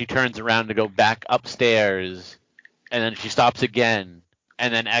 and she turns around to go back upstairs, and then she stops again,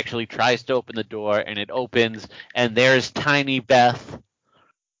 and then actually tries to open the door, and it opens, and there's Tiny Beth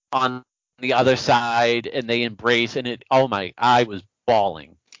on the other side, and they embrace, and I was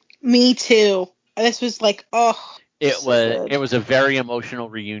bawling. Me too. This was like, oh. It was a very emotional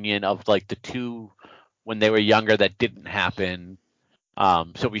reunion of like the two when they were younger that didn't happen.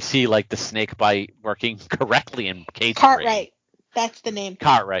 So we see like the snake bite working correctly in Kate's Cartwright. brain. That's the name.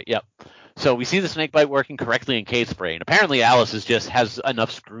 Cartwright, yep. So we see the snake bite working correctly in Kate's brain. Apparently Alice has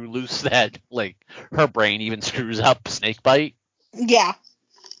enough screw loose that like her brain even screws up snake bite. Yeah.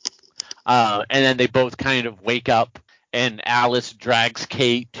 And then they both kind of wake up, and Alice drags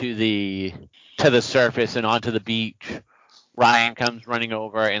Kate to the surface and onto the beach. Ryan comes running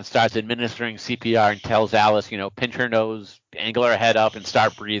over and starts administering CPR and tells Alice, pinch her nose, angle her head up, and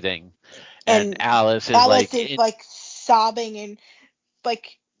start breathing. And Alice is sobbing and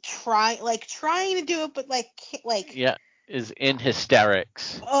like trying to do it, but is in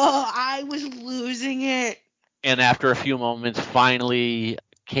hysterics. Oh, I was losing it. And after a few moments, finally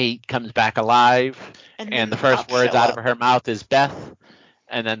Kate comes back alive, and the first words out of her mouth is Beth.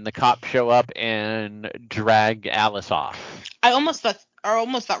 And then the cops show up and drag Alice off. I almost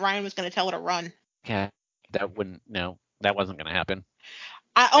thought Ryan was going to tell her to run. Yeah, that wasn't going to happen.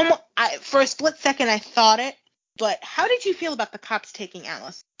 For a split second I thought it, But how did you feel about the cops taking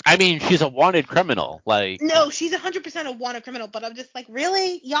Alice? I mean, she's a wanted criminal. Like, no, she's 100% a wanted criminal. But I'm just like,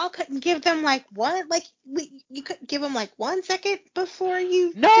 really? Y'all couldn't give them like one? Like, you couldn't give them like 1 second before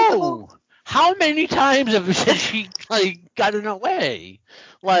you did the whole. no. How many times have she like gotten away?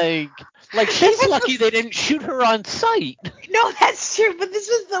 Like she's lucky they didn't shoot her on sight. No, that's true. But this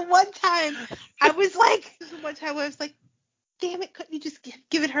was the one time I was like, damn it, couldn't you just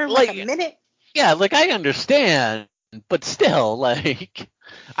give it her like a minute? Yeah, like I understand, but still, like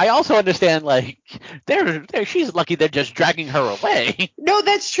I also understand, like there she's lucky they're just dragging her away. No,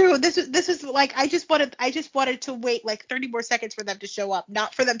 that's true. This was like I just wanted to wait like 30 more seconds for them to show up,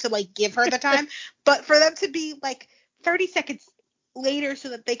 not for them to like give her the time, but for them to be like 30 seconds later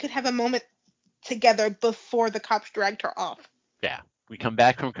so that they could have a moment together before the cops dragged her off. Yeah, we come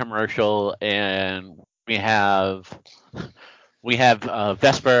back from commercial and we have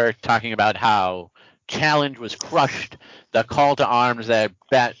Vesper talking about how Challenge was crushed. The call to arms that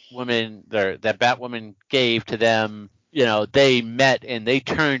Batwoman gave to them, they met and they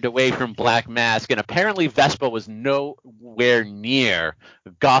turned away from Black Mask. And apparently Vespa was nowhere near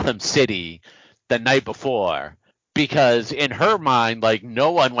Gotham City the night before. Because in her mind, like,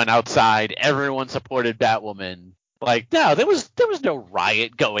 no one went outside. Everyone supported Batwoman. Like, no, there was no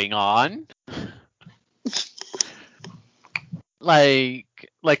riot going on. Like,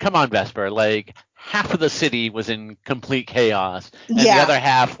 come on, Vesper. Like, half of the city was in complete chaos, and the other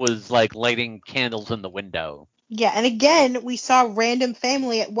half was like lighting candles in the window. Yeah, and again, we saw random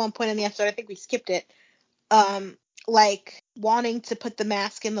family at one point in the episode. I think we skipped it. Like wanting to put the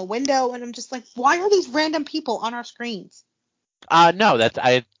mask in the window, and I'm just like, why are these random people on our screens? No,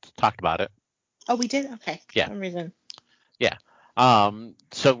 I talked about it. Oh, we did? Okay. Yeah. For some reason. Yeah.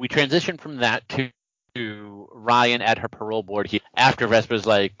 So we transitioned from that to Ryan at her parole board here after Vesper's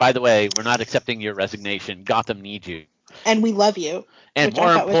like, by the way, we're not accepting your resignation. Gotham needs you. And we love you. And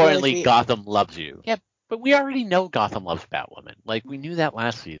more importantly, really Gotham loves you. Yeah, but we already know Gotham loves Batwoman. Like, we knew that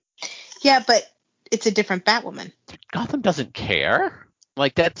last season. Yeah, but it's a different Batwoman. Gotham doesn't care.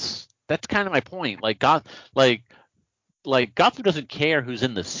 Like, that's kind of my point. Like, Gotham doesn't care who's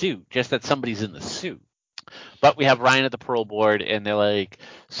in the suit, just that somebody's in the suit. But we have Ryan at the parole board, and they're like,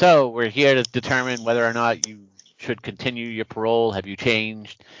 so we're here to determine whether or not you should continue your parole. Have you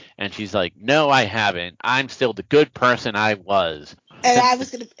changed? And she's like, no, I haven't. I'm still the good person I was. And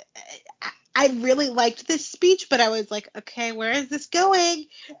I really liked this speech, but I was like, okay, where is this going?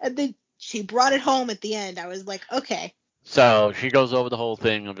 And then she brought it home at the end. I was like, okay. So she goes over the whole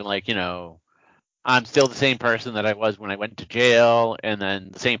thing of like, I'm still the same person that I was when I went to jail, and then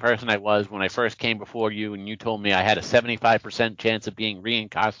the same person I was when I first came before you, and you told me I had a 75% chance of being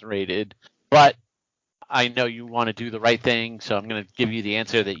reincarcerated. But I know you want to do the right thing, so I'm going to give you the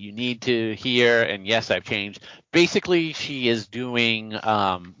answer that you need to hear, and yes, I've changed. Basically, she is doing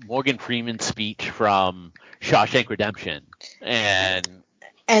Morgan Freeman's speech from Shawshank Redemption. And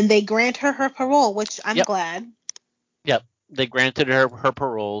they grant her parole, which I'm glad. Yep. They granted her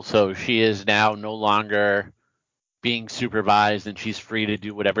parole, so she is now no longer being supervised, and she's free to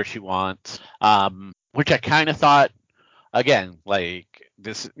do whatever she wants. Which I kind of thought, again, like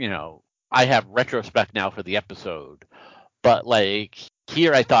this, I have retrospect now for the episode, but like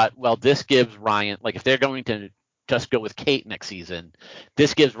here I thought, well, this gives Ryan, like if they're going to just go with Kate next season,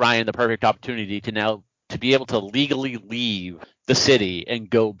 this gives Ryan the perfect opportunity to be able to legally leave the city and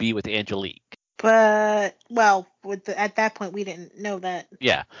go be with Angelique. But at that point we didn't know that.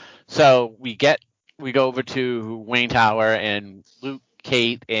 Yeah. So we go over to Wayne Tower, and Luke,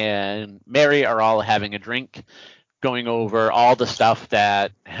 Kate, and Mary are all having a drink, going over all the stuff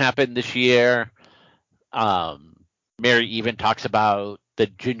that happened this year. Mary even talks about the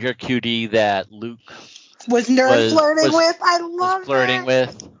ginger cutie that Luke was flirting with. I love flirting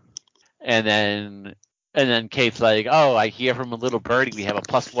with. And then Kate's like, oh, I hear from a little birdie we have a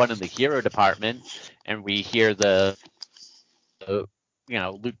 +1 in the hero department. And we hear Luke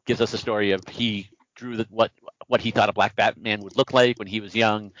gives us a story of he drew what he thought a black Batman would look like when he was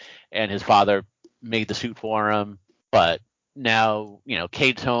young, and his father made the suit for him. But now,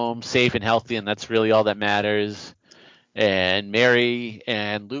 Kate's home, safe and healthy, and that's really all that matters. And Mary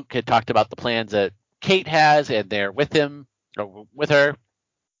and Luke had talked about the plans that Kate has, and they're with him or with her.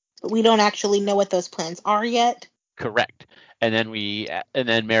 But we don't actually know what those plans are yet. Correct. And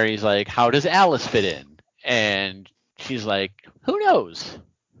then Mary's like, how does Alice fit in? And she's like, who knows?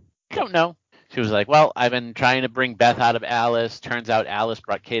 I don't know. She was like, well, I've been trying to bring Beth out of Alice. Turns out Alice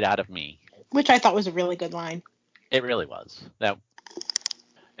brought Kate out of me. Which I thought was a really good line. It really was.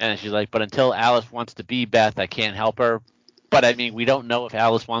 And she's like, but until Alice wants to be Beth, I can't help her. But I mean, we don't know if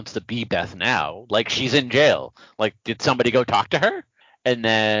Alice wants to be Beth now. Like, she's in jail. Like, did somebody go talk to her? And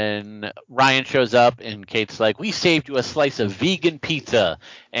then Ryan shows up, and Kate's like, "We saved you a slice of vegan pizza,"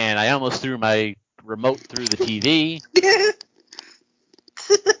 and I almost threw my remote through the TV.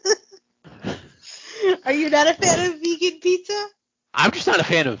 Are you not a fan of vegan pizza? I'm just not a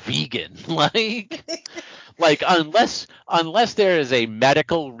fan of vegan. Like unless there is a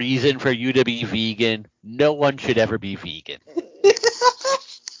medical reason for you to be vegan, no one should ever be vegan.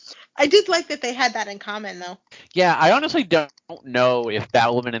 I did like that they had that in common, though. Yeah, I honestly don't know if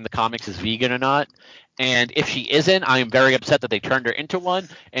Batwoman in the comics is vegan or not. And if she isn't, I am very upset that they turned her into one.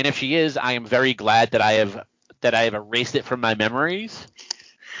 And if she is, I am very glad that I have erased it from my memories.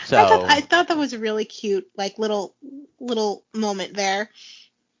 So I thought that was a really cute, like little moment there.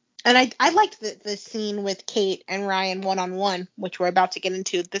 And I liked the scene with Kate and Ryan one-on-one, which we're about to get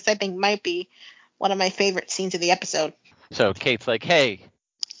into. This, I think, might be one of my favorite scenes of the episode. So Kate's like, "Hey,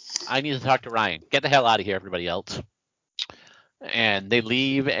 I need to talk to Ryan. Get the hell out of here, everybody else." And they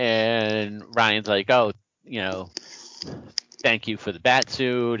leave, and Ryan's like, "Oh, thank you for the bat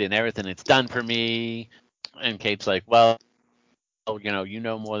suit and everything it's done for me." And Kate's like, "Well, you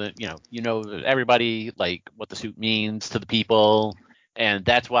know more than everybody, like what the suit means to the people, and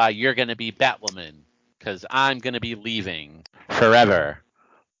that's why you're going to be Batwoman, because I'm going to be leaving forever.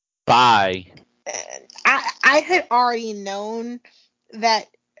 Bye." I had already known that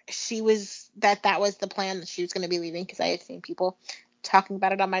that was the plan, that she was going to be leaving, because I had seen people talking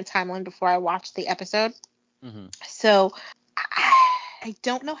about it on my timeline before I watched the episode. Mm-hmm. So I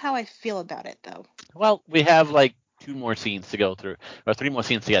don't know how I feel about it, though. Well, we have like 2 more scenes to go through, or 3 more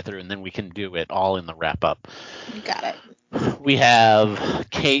scenes to get through, and then we can do it all in the wrap up. You got it. We have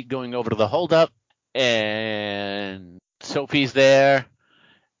Kate going over to the holdup, and Sophie's there,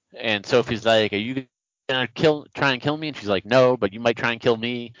 and Sophie's like, "Are you gonna try and kill me?" And she's like, "No, but you might try and kill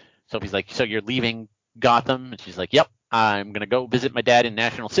me." Sophie's like, "So you're leaving Gotham?" And she's like, "Yep, I'm gonna go visit my dad in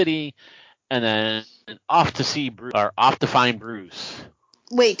National City, and then off to find Bruce."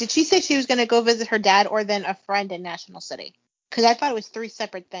 Wait, did she say she was going to go visit her dad or then a friend in National City? Because I thought it was 3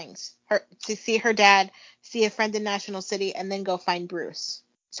 separate things. To see her dad, see a friend in National City, and then go find Bruce.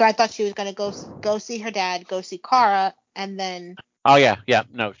 So I thought she was going to go see her dad, go see Kara, and then... Oh, yeah.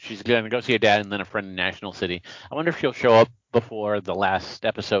 No, she's going to go see her dad and then a friend in National City. I wonder if she'll show up before the last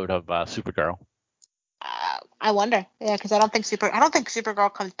episode of Supergirl. I wonder. Yeah, because I don't think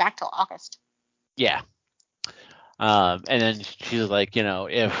Supergirl comes back till August. Yeah. And then she's like,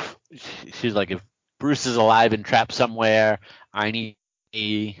 if Bruce is alive and trapped somewhere, I need.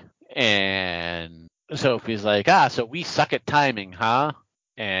 And Sophie's like, so we suck at timing, huh?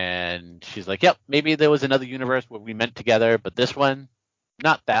 And she's like, yep, maybe there was another universe where we met together, but this one,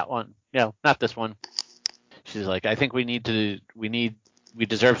 not that one. Not this one. She's like, I think we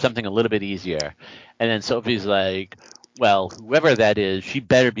deserve something a little bit easier. And then Sophie's like, well, whoever that is, she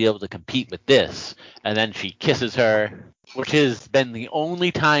better be able to compete with this. And then she kisses her, which has been the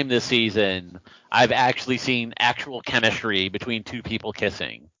only time this season I've actually seen actual chemistry between 2 people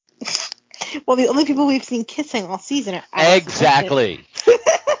kissing. Well, the only people we've seen kissing all season are exactly.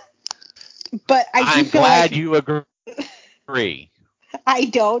 But I'm glad you agree. I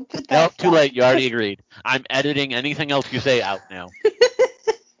don't. But nope, too late. You already agreed. I'm editing anything else you say out now.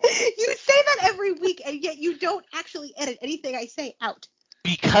 You say that every week, and yet you don't actually edit anything I say out.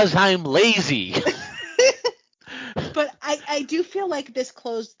 Because I'm lazy. But I do feel like this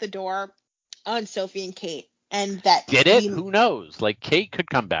closed the door on Sophie and Kate. And that did it? Who knows? Like, Kate could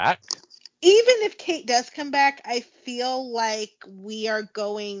come back. Even if Kate does come back, I feel like we are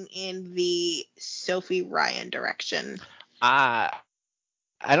going in the Sophie Ryan direction. I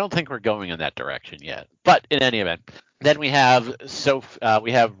don't think we're going in that direction yet. But in any event, then we have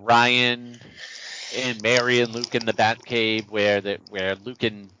Ryan and Mary and Luke in the Batcave where Luke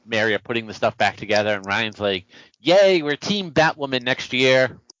and Mary are putting the stuff back together, and Ryan's like, "Yay, we're Team Batwoman next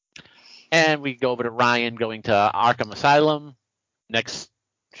year." And we go over to Ryan going to Arkham Asylum. Next,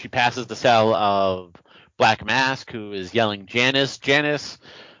 she passes the cell of Black Mask, who is yelling, "Janice, Janice,"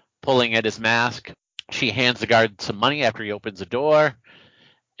 pulling at his mask. She hands the guard some money after he opens the door.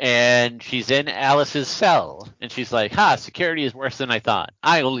 And she's in Alice's cell, and she's like, security is worse than I thought.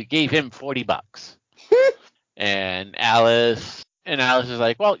 I only gave him $40. And Alice is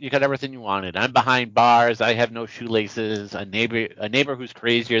like, well, you got everything you wanted. I'm behind bars. I have no shoelaces. A neighbor who's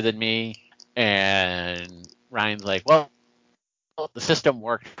crazier than me. And Ryan's like, well, the system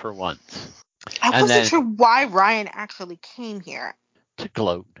worked for once. I wasn't sure why Ryan actually came here. To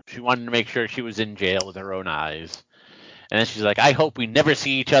gloat. She wanted to make sure she was in jail with her own eyes. And then she's like, I hope we never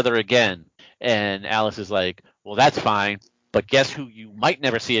see each other again. And Alice is like, well, that's fine. But guess who you might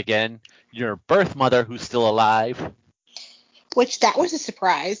never see again? Your birth mother, who's still alive. Which, that was a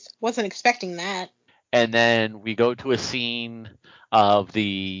surprise. Wasn't expecting that. And then we go to a scene of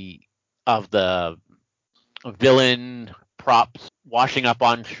the villain props washing up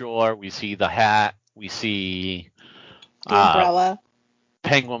on shore. We see the hat. We see The umbrella.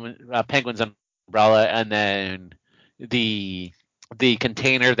 Penguin's umbrella, and then the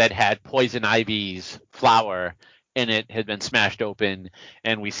container that had Poison Ivy's flower in it had been smashed open,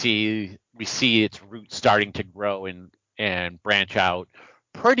 and we see its roots starting to grow and branch out,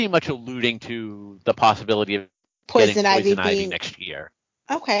 pretty much alluding to the possibility of Poison getting Poison Ivy Ivy next year.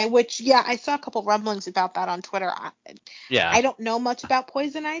 Okay, which, yeah, I saw a couple rumblings about that on Twitter. I don't know much about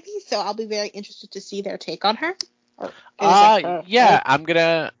Poison Ivy, so I'll be very interested to see their take on her. Yeah,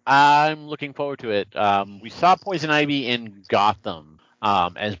 I'm looking forward to it. We saw Poison Ivy in Gotham,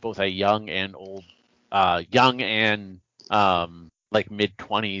 as both a young and like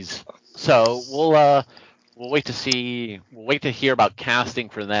mid-20s. So we'll wait to hear about casting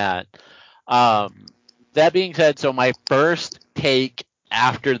for that. That being said, so my first take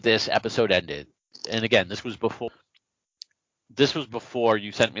after this episode ended, and again, this was before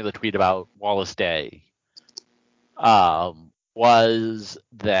you sent me the tweet about Wallace Day, was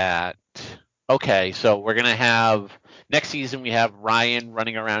that, okay, so we're going to have, next season we have Ryan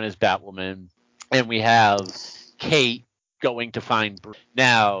running around as Batwoman, and we have Kate going to find Bruce.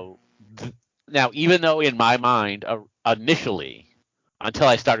 Now, even though in my mind, initially, until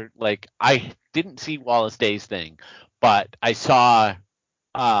I started, like, I didn't see Wallace Day's thing, but I saw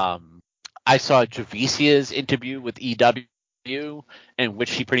Javicia's interview with EW, in which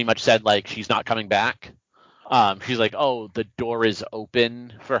she pretty much said, like, she's not coming back. She's like, oh, the door is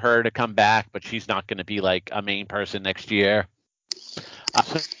open for her to come back, but she's not going to be like a main person next year.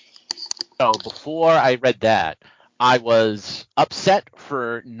 So before I read that, I was upset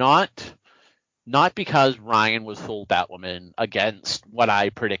for not because Ryan was full Batwoman against what I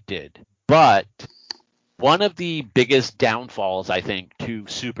predicted, but one of the biggest downfalls, I think, to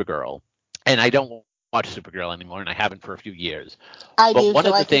Supergirl, and I don't watch Supergirl anymore, and I haven't for a few years. I but do, one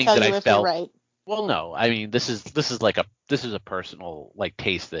so of the I can things tell that you I if felt, you're right. well, no, I mean, this is a personal, like,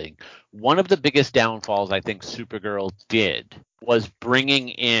 taste thing. One of the biggest downfalls I think Supergirl did was bringing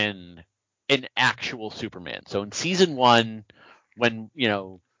in an actual Superman. So in season one,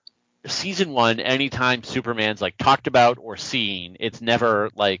 anytime Superman's like talked about or seen, it's never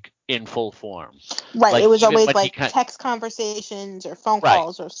like in full form. Right, Like, it was even always when like text conversations or phone Right.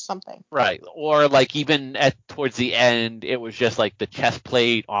 calls or something. Right. Or like even towards the end, it was just like the chest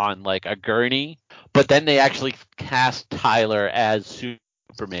plate on like a gurney. But then they actually cast Tyler as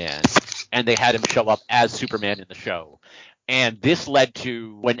Superman, and they had him show up as Superman in the show. And this led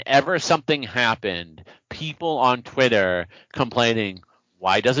to, whenever something happened, people on Twitter complaining,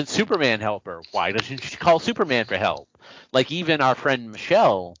 why doesn't Superman help her? Why doesn't she call Superman for help? Like, even our friend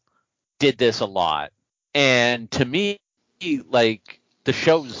Michelle did this a lot. And to me, like, the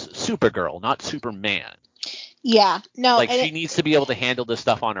show's Supergirl, not Superman. Yeah, no, like, she needs to be able to handle this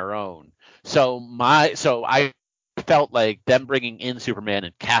stuff on her own. So I felt like them bringing in Superman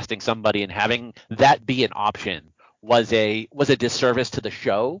and casting somebody and having that be an option was a disservice to the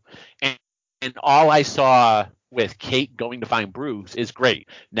show. And all I saw with Kate going to find Bruce is great.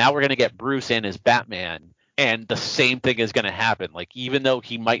 Now we're going to get Bruce in as Batman, and the same thing is going to happen. Like, even though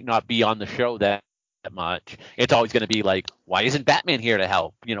he might not be on the show that much, it's always going to be like, why isn't Batman here to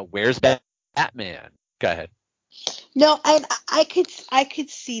help? Where's Batman? Go ahead. No, I could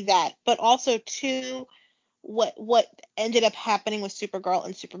see that, but also too, what ended up happening with Supergirl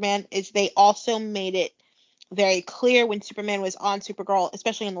and Superman is they also made it very clear when Superman was on Supergirl,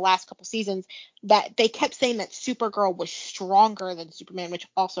 especially in the last couple seasons, that they kept saying that Supergirl was stronger than Superman, which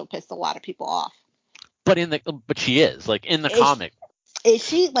also pissed a lot of people off. But she is, like, in the comic. Is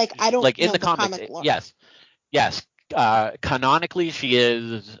she? Like, I don't like know in the comics. comics. Yes. Canonically, she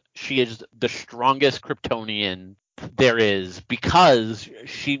is the strongest Kryptonian there is, because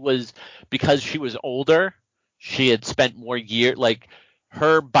she was older. She had spent more years, like,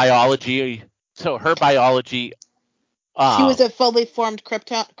 her biology. So her biology. She was a fully formed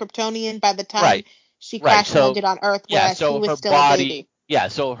Kryptonian by the time right, she crash landed on Earth, whereas he was still a baby. Yeah,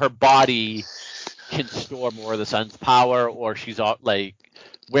 so her body can store more of the sun's power, or she's like,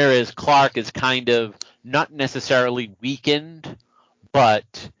 whereas Clark is kind of not necessarily weakened,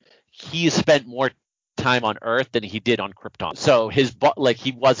 but he spent more time on Earth than he did on Krypton. So his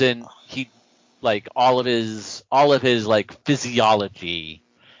all of his like physiology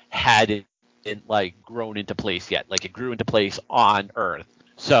hadn't like grown into place yet. Like, it grew into place on Earth.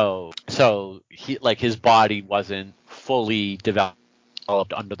 So he, like, his body wasn't fully developed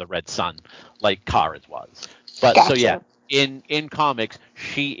under the red sun like Kara's was. But Gotcha. So yeah, in comics,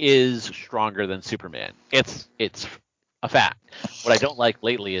 she is stronger than Superman. It's a fact. What I don't like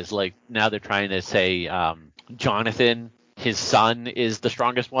lately is like now they're trying to say Jonathan, his son, is the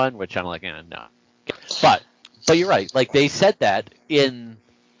strongest one, which I'm like, no. But you're right. Like they said that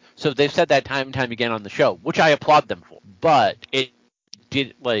so they've said that time and time again on the show, which I applaud them for. But it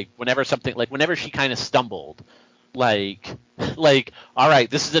did whenever she kind of stumbled, like all right,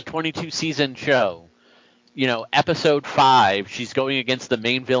 this is a 22 season show. Episode 5, she's going against the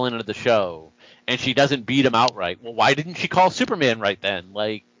main villain of the show, and she doesn't beat him outright. Well, why didn't she call Superman right then?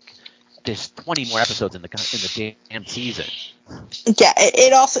 Like, there's 20 more episodes in the damn season. Yeah,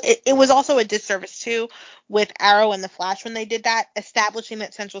 it was also a disservice too with Arrow and the Flash when they did that, establishing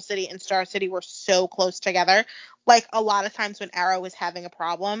that Central City and Star City were so close together. Like a lot of times when Arrow was having a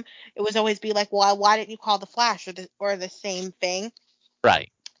problem, it was always be like, well, why didn't you call the Flash or the same thing?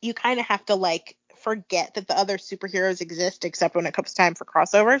 Right. You kind of have to forget that the other superheroes exist, except when it comes time for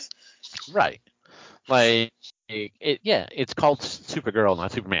crossovers. Right. Like it's called Supergirl,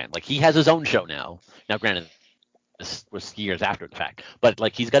 not Superman. Like he has his own show now. Now, granted, this was years after the fact, but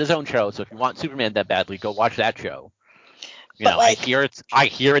like he's got his own show. So if you want Superman that badly, go watch that show. I hear it's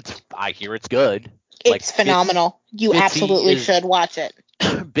good. It's phenomenal. You absolutely should watch it.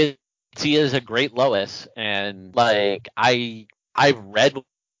 Bitsy is a great Lois, and I've read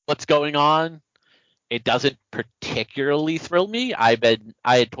what's going on. It doesn't particularly thrill me. I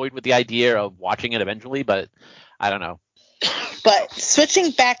had toyed with the idea of watching it eventually, but I don't know. But switching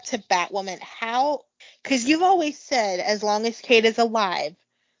back to Batwoman, because you've always said as long as Kate is alive,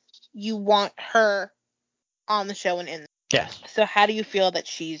 you want her on the show and in. Yes. So how do you feel that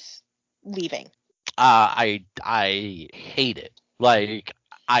she's leaving? I hate it. Like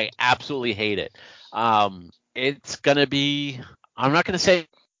I absolutely hate it. It's gonna be. I'm not gonna say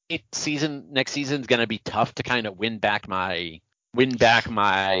next season's gonna be tough to kind of win back my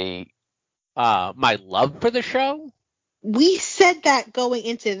my love for the show. We said that going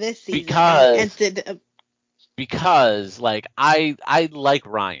into this season because like I like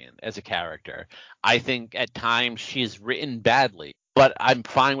Ryan as a character. I think at times she's written badly, but I'm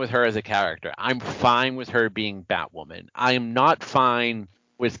fine with her as a character. I'm fine with her being Batwoman. I am not fine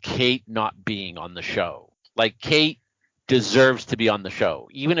with Kate not being on the show. Like Kate deserves to be on the show.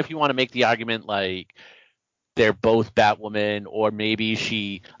 Even if you want to make the argument like they're both Batwoman, or maybe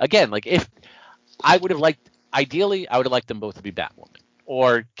she again, like if I would have liked ideally I would have liked them both to be Batwoman.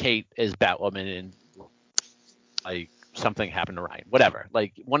 Or Kate is Batwoman and like something happened to Ryan. Whatever.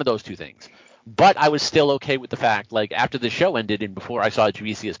 Like one of those two things. But I was still okay with the fact, like after the show ended and before I saw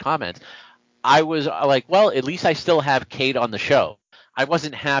Javicia's comments, I was like, well, at least I still have Kate on the show. I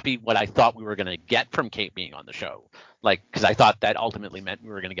wasn't happy what I thought we were going to get from Kate being on the show. Like, because I thought that ultimately meant we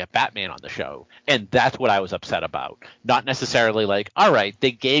were going to get Batman on the show. And that's what I was upset about. Not necessarily like, all right,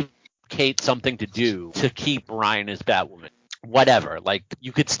 they gave Kate something to do to keep Ryan as Batwoman. Whatever. Like,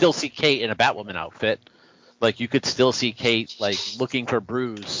 you could still see Kate in a Batwoman outfit. Like, you could still see Kate, like, looking for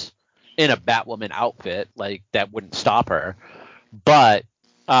Bruce in a Batwoman outfit. Like, that wouldn't stop her. But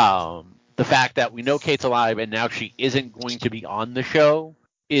the fact that we know Kate's alive and now she isn't going to be on the show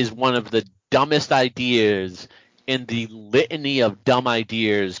is one of the dumbest ideas in the litany of dumb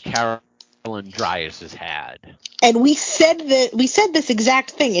ideas Carolyn Dryas has had. And we said this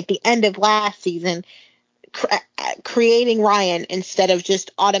exact thing at the end of last season, creating Ryan instead of just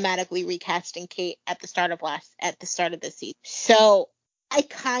automatically recasting Kate at the start of this season. So I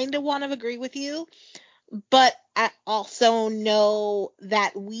kind of want to agree with you, but I also know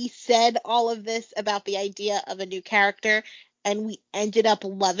that we said all of this about the idea of a new character and we ended up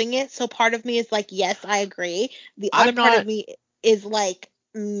loving it. So part of me is like, yes, I agree. The other part of me is like,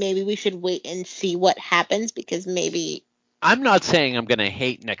 maybe we should wait and see what happens because maybe. I'm not saying I'm going to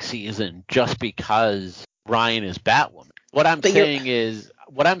hate next season just because Ryan is Batwoman. What I'm saying is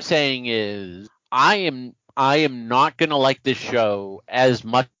I am not going to like this show as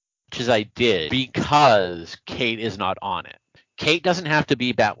much as I did because Kate is not on it. Kate doesn't have to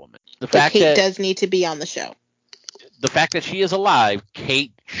be Batwoman. Kate does need to be on the show. The fact that she is alive,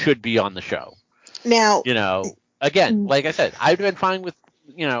 Kate should be on the show. Now, again, like I said, I would have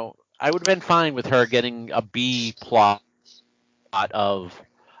been fine with her getting a B plot of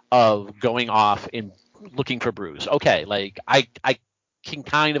going off and looking for Bruce. Okay, like I can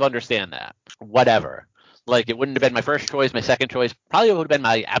kind of understand that. Whatever. Like it wouldn't have been my first choice, my second choice, probably would have been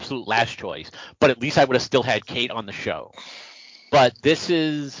my absolute last choice, but at least I would have still had Kate on the show. But this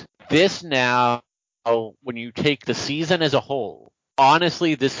now, when you take the season as a whole,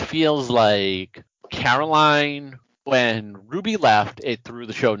 honestly, this feels like Caroline when Ruby left, it threw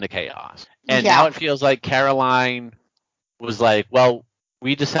the show into chaos. And now Yeah. it feels like Caroline was like, well,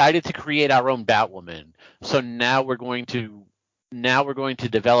 we decided to create our own Batwoman. So now we're going to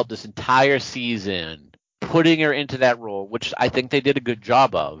develop this entire season putting her into that role, which I think they did a good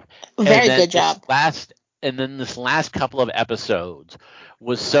job of. Very good job. This last couple of episodes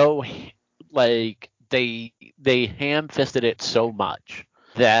was so like they ham-fisted it so much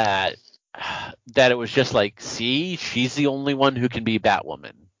that it was just like, see, she's the only one who can be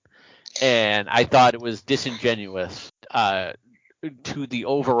Batwoman. And I thought it was disingenuous to the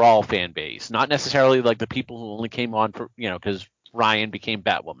overall fan base, not necessarily like the people who only came on for, because Ryan became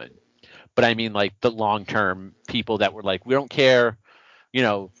Batwoman, but I mean like the long-term people that were like, we don't care,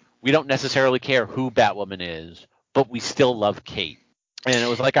 we don't necessarily care who Batwoman is, but we still love Kate. And it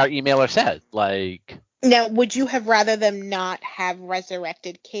was like our emailer said, like. Now, would you have rather them not have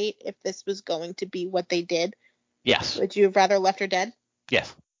resurrected Kate if this was going to be what they did? Yes. Would you have rather left her dead?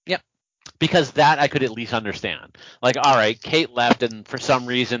 Yes. Yep. Because that I could at least understand. Like, all right, Kate left, and for some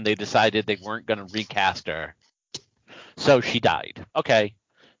reason they decided they weren't going to recast her, so she died. Okay,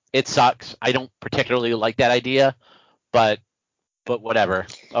 it sucks. I don't particularly like that idea, but whatever.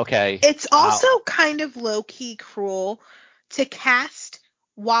 Okay. It's also kind of low-key cruel to cast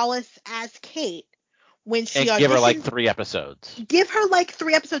Wallace as Kate when she auditioned. Give her like 3 episodes. Give her like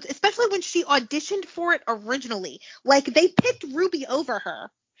 3 episodes, especially when she auditioned for it originally. Like, they picked Ruby over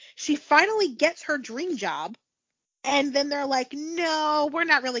her. She finally gets her dream job, and then they're like, no, we're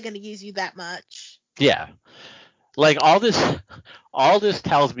not really going to use you that much. Yeah. Like, all this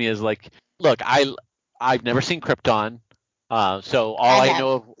tells me is like, look, I've never seen Krypton. So all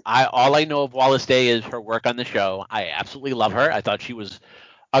I know of Wallace Day is her work on the show. I absolutely love her. I thought she was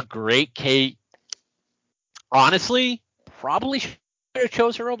a great Kate. Honestly, probably should have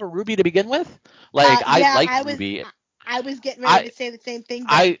chose her over Ruby to begin with. Like, I like Ruby. I was getting ready to say the same thing.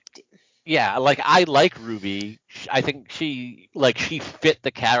 I like Ruby. I think she fit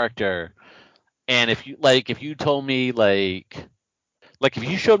the character. And if you told me if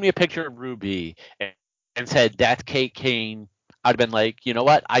you showed me a picture of Ruby and said that's Kate Kane, I'd have been like, you know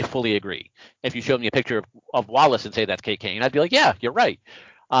what? I fully agree. If you showed me a picture of Wallace and say that's Kate Kane, I'd be like, yeah, you're right.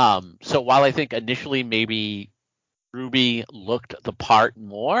 So while I think initially maybe Ruby looked the part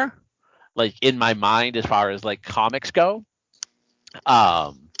more, like in my mind as far as like comics go,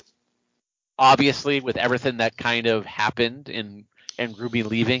 obviously with everything that kind of happened and Ruby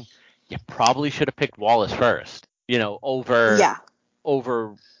leaving, you probably should have picked Wallace first,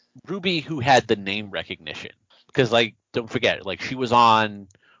 over Ruby, who had the name recognition. Because, like, don't forget, like, she was on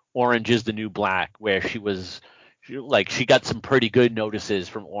Orange is the New Black, where she got some pretty good notices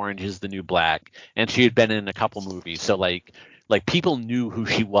from Orange is the New Black, and she had been in a couple movies. So, like people knew who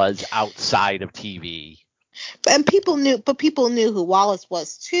she was outside of TV. And people knew who Wallace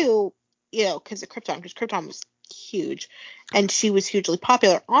was too, because Krypton was huge, and she was hugely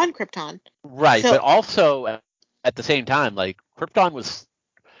popular on Krypton. Right, but also at the same time, like,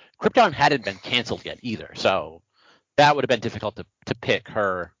 Krypton hadn't been canceled yet either, so that would have been difficult to pick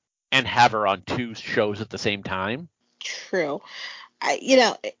her and have her on 2 shows at the same time. True.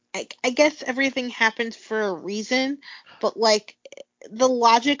 I guess everything happens for a reason, but like the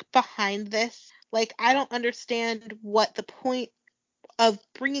logic behind this, like, I don't understand what the point of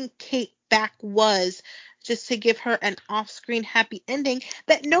bringing Kate back was, just to give her an off-screen happy ending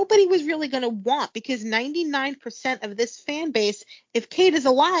that nobody was really going to want, because 99% of this fan base, if Kate is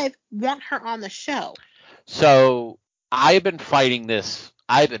alive, want her on the show. So I've been fighting this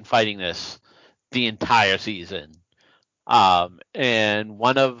the entire season. And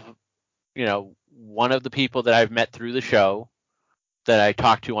one of the people that I've met through the show that I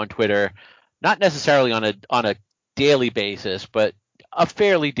talk to on Twitter, not necessarily on a daily basis, but a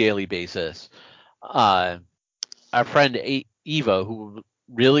fairly daily basis, our friend Eva, who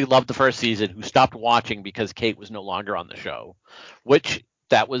really loved the first season, who stopped watching because Kate was no longer on the show, which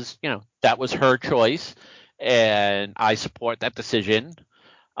that was her choice, and I support that decision.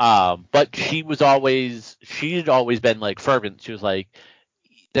 But she'd always been like fervent. She was like,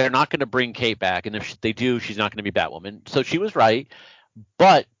 they're not going to bring Kate back, and if they do, she's not going to be Batwoman. So she was right,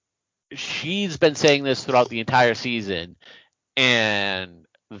 but she's been saying this throughout the entire season, and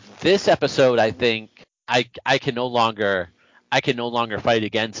this episode, I think I can no longer fight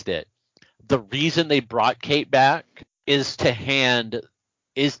against it. The reason they brought Kate back is to hand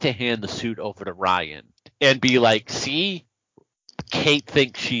the suit over to Ryan and be like, see, Kate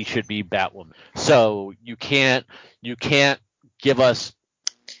thinks she should be Batwoman. So you can't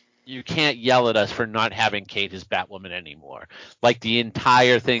yell at us for not having Kate as Batwoman anymore. Like, the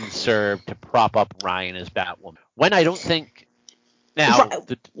entire thing served to prop up Ryan as Batwoman. When I don't think now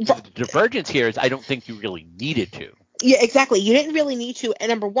the divergence here is I don't think you really needed to. Yeah, exactly. You didn't really need to.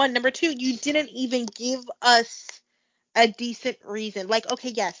 And number one, number two, you didn't even give us a decent reason. Like, okay,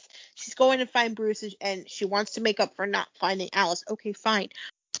 yes, she's going to find Bruce and she wants to make up for not finding Alice. Okay, fine.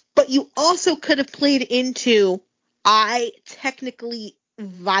 But you also could have played into, I technically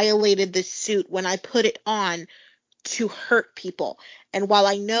violated this suit when I put it on to hurt people. And while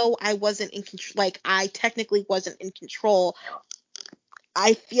I know I wasn't in control, like I technically wasn't in control,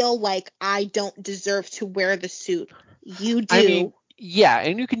 I feel like I don't deserve to wear the suit. You do. I mean, yeah,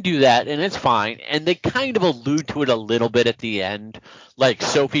 and you can do that, and it's fine. And they kind of allude to it a little bit at the end. Like,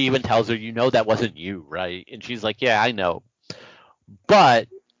 Sophie even tells her, you know that wasn't you, right? And she's like, yeah, I know. But,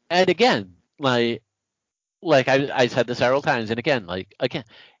 and again, like I said this several times, and again,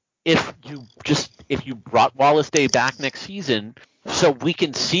 if you brought Wallace Day back next season so we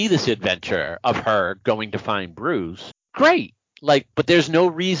can see this adventure of her going to find Bruce, great. Like, but there's no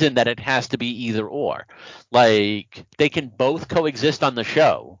reason that it has to be either or. Like, they can both coexist on the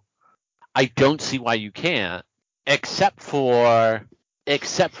show. I don't see why you can't, except for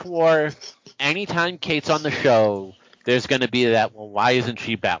anytime Kate's on the show, there's going to be that, well, why isn't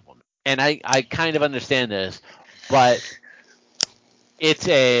she Batwoman? And I kind of understand this, but it's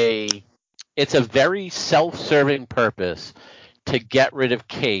a very self-serving purpose to get rid of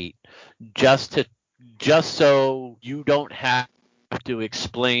Kate just so you don't have to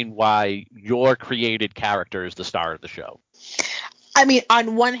explain why your created character is the star of the show. I mean,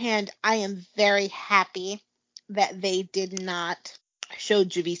 on one hand, I am very happy that they did not show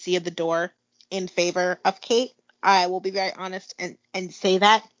Javicia the door in favor of Kate. I will be very honest and say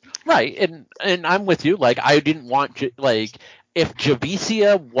that. Right, and I'm with you. Like, I didn't want if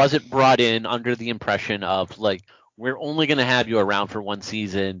Javicia wasn't brought in under the impression of like, we're only going to have you around for one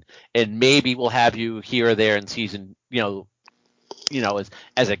season, and maybe we'll have you here or there in season,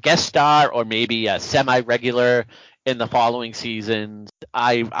 as a guest star or maybe a semi-regular in the following seasons.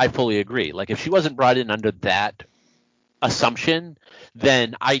 I fully agree. Like, if she wasn't brought in under that assumption,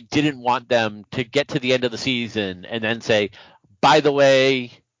 then I didn't want them to get to the end of the season and then say, by the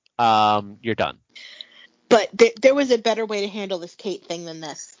way, you're done. But there was a better way to handle this Kate thing than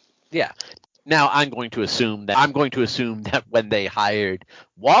this. Yeah. Now I'm going to assume that when they hired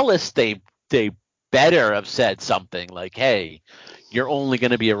Wallace, they better have said something like, "Hey, you're only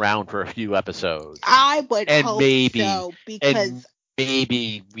going to be around for a few episodes." I would hope so, because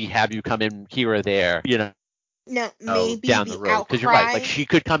maybe we have you come in here or there, now maybe down the the road. Because outcry you're right, like she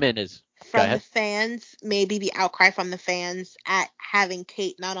could come in as from the fans, maybe the outcry from the fans at having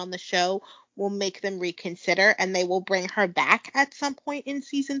Kate not on the show will make them reconsider, and they will bring her back at some point in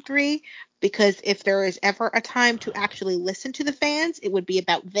season 3, because if there is ever a time to actually listen to the fans, it would be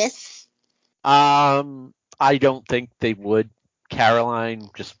about this. I don't think they would. Caroline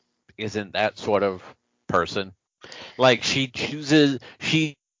just isn't that sort of person. Like, she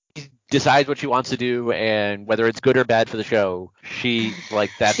decides what she wants to do, and whether it's good or bad for the show,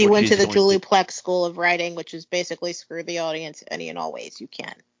 that's she what went she's to the going Julie Plex School of Writing, which is basically screw the audience any and all ways you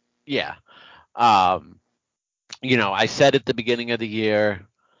can. Yeah. I said at the beginning of the year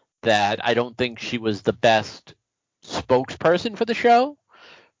that I don't think she was the best spokesperson for the show,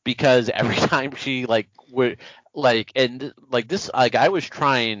 because every time she this, like, I was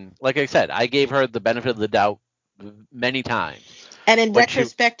trying, like I said, I gave her the benefit of the doubt many times. And in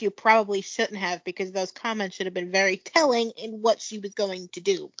retrospect, you probably shouldn't have, because those comments should have been very telling in what she was going to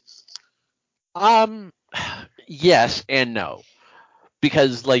do. Yes and no.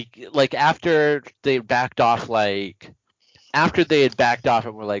 Because after they backed off, and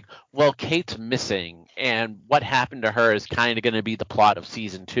were like, well, Kate's missing, and what happened to her is kind of going to be the plot of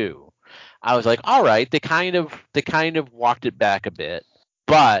season 2. I was like, all right, they kind of walked it back a bit,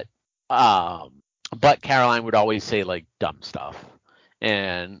 but Caroline would always say like dumb stuff,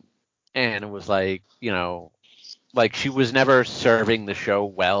 and it was like, like she was never serving the show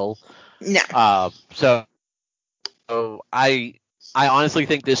well. No. So I honestly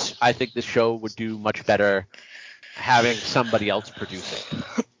think this show would do much better having somebody else produce it.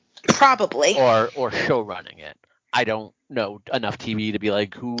 Probably. Or show running it. I don't know enough TV to be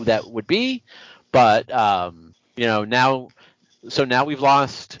like who that would be, but now we've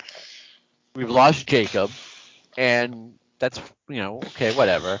lost Jacob, and that's, okay,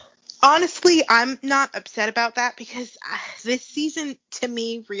 whatever. Honestly, I'm not upset about that, because this season to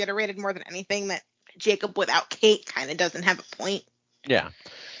me reiterated more than anything that Jacob without Kate kind of doesn't have a point. Yeah.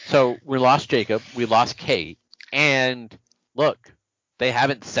 So we lost Jacob, we lost Kate, and look, they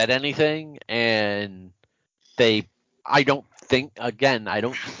haven't said anything, and I don't think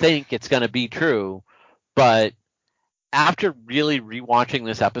it's going to be true, but after really rewatching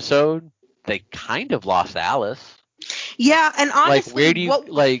this episode, they kind of lost Alice. Yeah, and honestly, where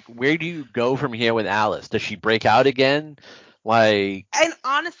do you go from here with Alice? Does she break out again? And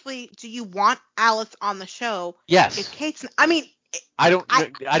honestly, do you want Alice on the show? Yes. If Kate's, I mean, I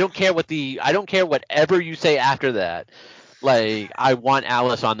don't care whatever you say after that. I want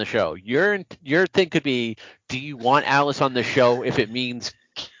Alice on the show. Your thing could be, do you want Alice on the show if it means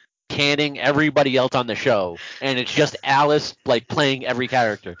canning everybody else on the show and it's just Alice playing every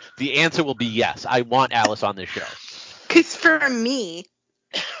character? The answer will be yes. I want Alice on the show. Because for me,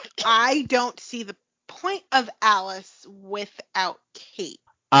 I don't see the point of Alice without Kate.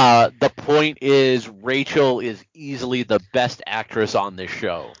 The point is Rachel is easily the best actress on this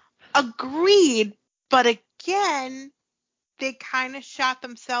show. Agreed, but again, they kind of shot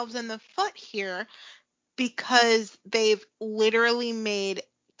themselves in the foot here because they've literally made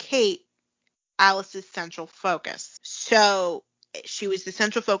Kate Alice's central focus. So she was the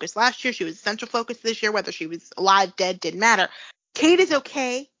central focus last year. She was the central focus this year. Whether she was alive, dead, didn't matter. Kate is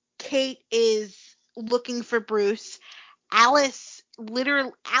okay. Kate is looking for Bruce. Alice's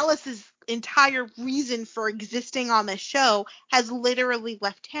entire reason for existing on this show has literally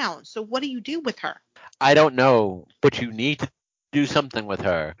left town. So what do you do with her? I don't know, but you need to do something with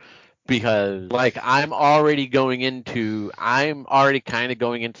her because I'm already kind of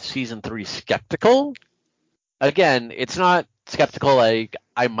going into season 3 skeptical. Again, it's not skeptical like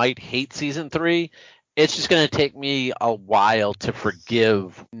I might hate season 3. It's just going to take me a while to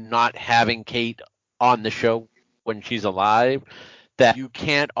forgive not having Kate on the show when she's alive. That you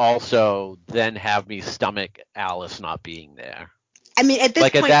can't also then have me stomach Alice not being there. I mean, at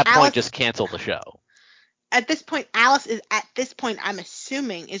that point, just cancel the show. At this point, Alice is I'm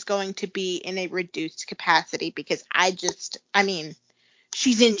assuming is going to be in a reduced capacity because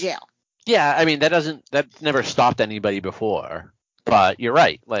she's in jail. Yeah, I mean that's never stopped anybody before. But you're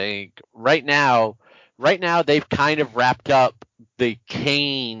right. Right now they've kind of wrapped up the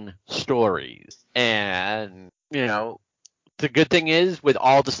Kane stories. And, the good thing is with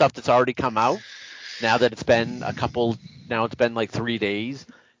all the stuff that's already come out, now that it's been 3 days,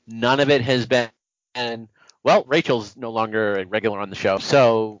 none of it has been, and well, Rachel's no longer a regular on the show.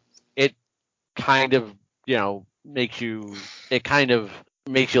 So it kind of, makes you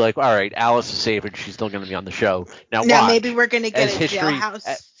like, all right, Alice is safe and she's still going to be on the show. Now watch, maybe we're going to get a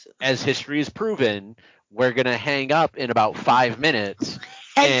jailhouse. As history has proven, we're going to hang up in about 5 minutes.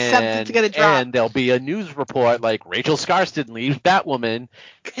 And something's going to drop. And there'll be a news report like Rachel Skarsten leaves Batwoman.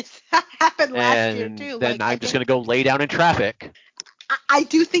 That happened last year too. Then I'm just going to go lay down in traffic. I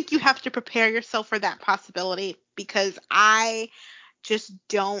do think you have to prepare yourself for that possibility because I just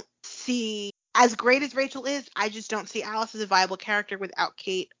don't see, as great as Rachel is, I just don't see Alice as a viable character without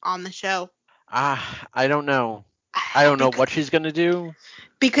Kate on the show. I don't know. I don't know what she's going to do.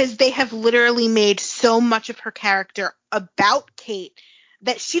 Because they have literally made so much of her character about Kate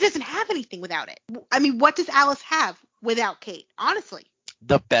that she doesn't have anything without it. I mean, what does Alice have without Kate, honestly?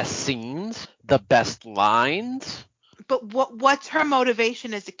 The best scenes, the best lines. But what's her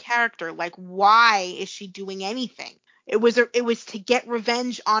motivation as a character? Why is she doing anything? It was to get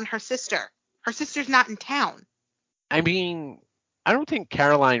revenge on her sister. Her sister's not in town. I mean, I don't think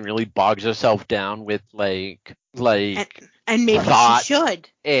Caroline really bogs herself down with and maybe she should.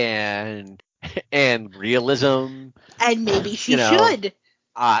 And realism. And maybe she should.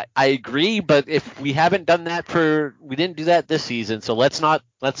 I agree, but if we haven't done that we didn't do that this season, so let's not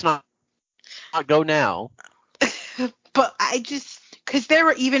go now. But because there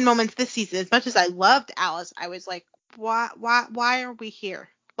were even moments this season, as much as I loved Alice, I was like, why are we here?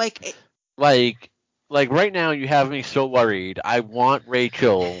 Like right now you have me so worried. I want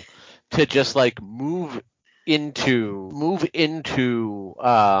Rachel to just move into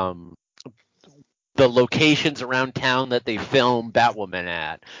the locations around town that they film Batwoman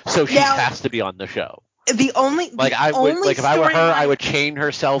at, so she has to be on the show. If I were her, I would chain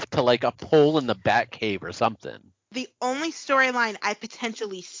herself to a pole in the Batcave or something. The only storyline I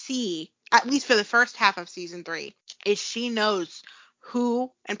potentially see, at least for the first half of season 3, is she knows who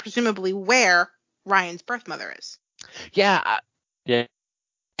and presumably where Ryan's birth mother is. Yeah,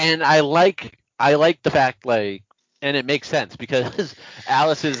 and I like the fact and it makes sense because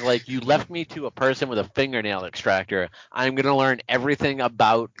Alice is you left me to a person with a fingernail extractor. I'm going to learn everything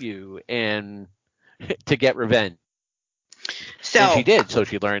about you and to get revenge. And she did. So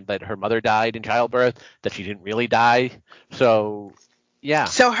she learned that her mother died in childbirth, that she didn't really die. So, yeah.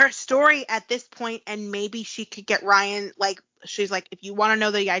 So her story at this point, and maybe she could get Ryan, she's like, if you want to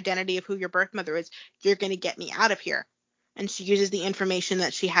know the identity of who your birth mother is, you're going to get me out of here. And she uses the information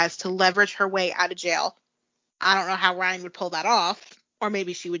that she has to leverage her way out of jail I don't know how Ryan would pull that off. Or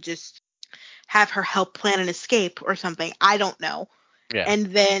maybe she would just have her help plan an escape or something. I don't know. Yeah. And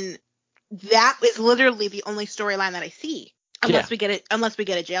then that is literally the only storyline that I see. Unless we get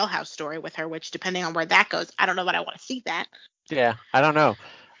a jailhouse story with her, which depending on where that goes, I don't know that I want to see that. Yeah, I don't know.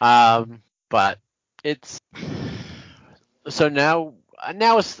 But it's so now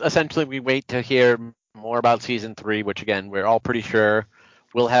essentially we wait to hear more about season 3, which again we're all pretty sure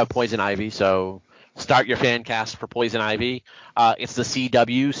will have Poison Ivy. So start your fan cast for Poison Ivy. It's the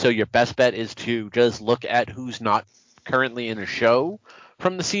CW, so your best bet is to just look at who's not currently in a show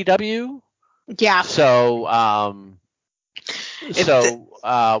from the CW. Yeah. So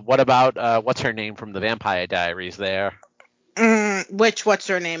what about what's her name from the Vampire Diaries there? What's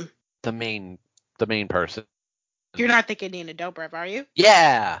her name? The main person. You're not thinking Nina Dobrev, are you?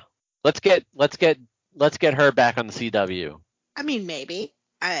 Yeah. Let's get her back on the CW. I mean, maybe.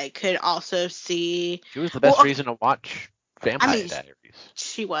 I could also see. She was the best reason to watch Vampire Diaries.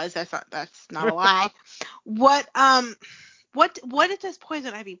 She was. That's not a lie. What does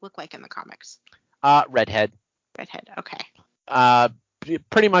Poison Ivy look like in the comics? Redhead. Redhead. Okay.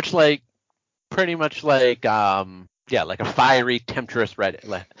 Pretty much like like a fiery, temptress red.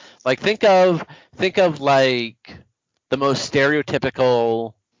 Like think of like the most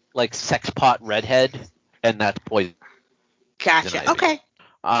stereotypical like sex pot redhead, and that's Poison. Gotcha. Okay.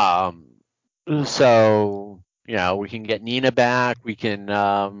 So we can get Nina back. We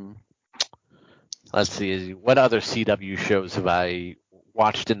can let's see, what other CW shows have I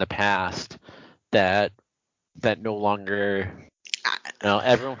watched in the past that no longer. No,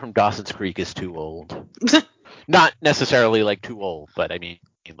 everyone from Dawson's Creek is too old. Not necessarily like too old, but I mean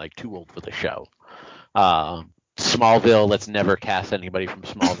like too old for the show. Smallville, let's never cast anybody from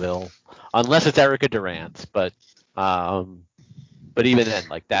Smallville unless it's Erica Durance, but even then,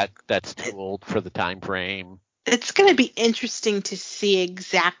 like that's too old for the time frame. It's going to be interesting to see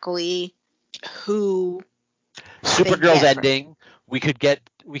exactly who Supergirl's ending. We could get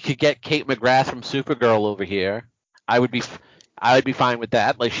Kate McGrath from Supergirl over here. I would be fine with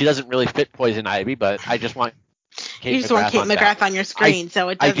that. Like, she doesn't really fit Poison Ivy, but I just want Kate McGrath on your screen, so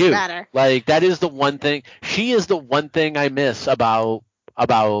it doesn't matter. Like, that is the one thing. She is the one thing I miss about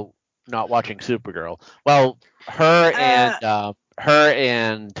not watching Supergirl. Well, her and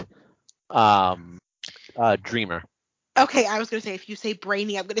Dreamer. Okay, I was gonna say, if you say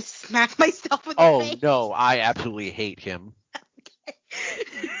Brainy, I'm gonna smack myself with the face. Oh no, I absolutely hate him. Good.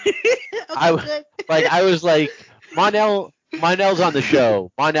 I was like, Monel's on the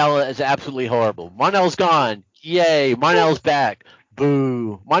show. Monel is absolutely horrible. Monel's gone. Yay. Monel's back.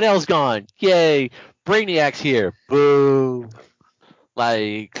 Boo. Monel's gone. Yay. Brainiac's here. Boo.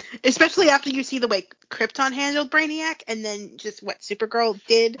 Like, especially after you see the way Krypton handled Brainiac, and then just what Supergirl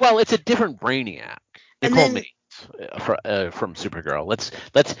did. Well, it's a different Brainiac. Nicole Maines from Supergirl. Let's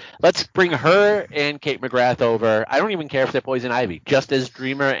bring her and Kate McGrath over. I don't even care if they're Poison Ivy, just as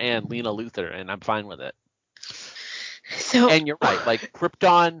Dreamer and Lena Luthor, and I'm fine with it. So, and you're right, like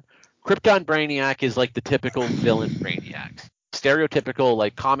Krypton Brainiac is like the typical villain Brainiac, stereotypical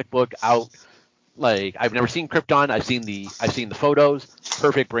like comic book out. Like, I've never seen Krypton. I've seen the photos.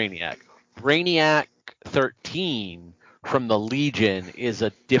 Perfect Brainiac. Brainiac 13 from the Legion is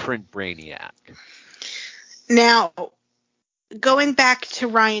a different Brainiac. Now, going back to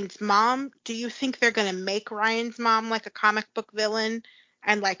Ryan's mom, do you think they're going to make Ryan's mom like a comic book villain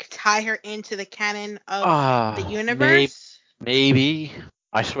and like tie her into the canon of the universe? Maybe.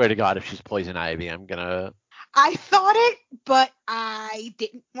 I swear to God, if she's Poison Ivy, I'm gonna. I thought it, but I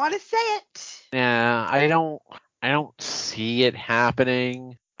didn't want to say it. Yeah, I don't see it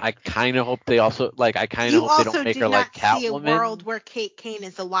happening. I kind of hope they also like. I kind of hope they don't make her like Catwoman. You also did not see a world where Kate Kane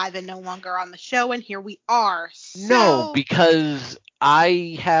is alive and no longer on the show, and here we are. So... No, because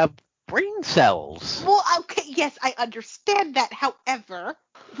I have brain cells. Well, okay, yes, I understand that. However,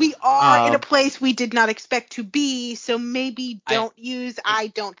 we are in a place we did not expect to be, so maybe don't use.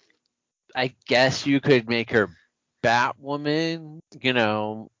 I guess you could make her Batwoman.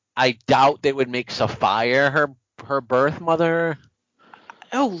 I doubt they would make Sapphire her birth mother.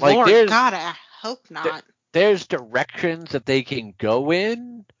 Oh, like, Lord God, I hope not. There's directions that they can go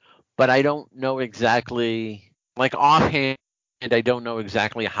in, but I don't know exactly, like offhand, I don't know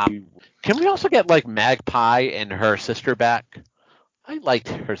exactly how. Can we also get like Magpie and her sister back? I liked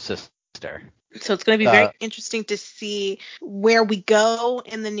her sister. So it's going to be very interesting to see where we go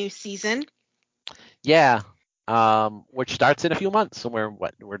in the new season. Yeah, which starts in a few months. So we're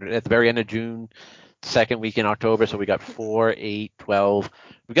at the very end of June, second week in October. So we got 4, 8, 12.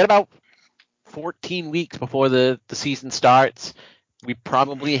 We got about 14 weeks before the season starts. We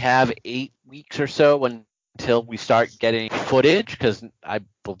probably have 8 weeks or so until we start getting footage, because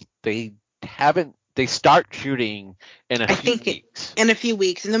they start shooting in a I few think weeks. in a few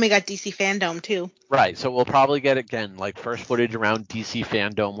weeks, and then we got DC Fandom too. Right, so we'll probably get, again, like, first footage around DC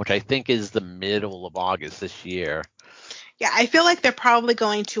Fandom, which I think is the middle of August this year. Yeah, I feel like they're probably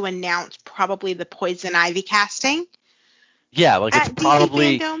going to announce probably the Poison Ivy casting. Yeah, like At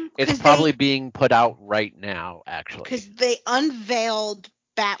DC Fandom, it's probably being put out right now, actually. Because they unveiled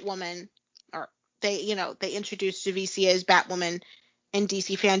Batwoman, or they introduced Javicia as Batwoman in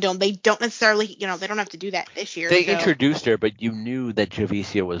DC Fandom. They don't necessarily, they don't have to do that this year. They So introduced her, but you knew that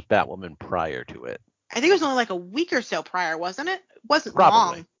Javicia was Batwoman prior to it. I think it was only like a week or so prior, wasn't it? It wasn't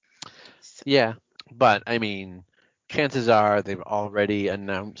Probably. long. Yeah, but I mean, chances are they've already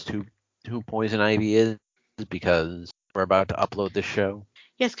announced who Poison Ivy is, because we're about to upload this show.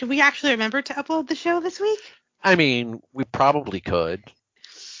 Yes, could we actually remember to upload the show this week? I mean, we probably could.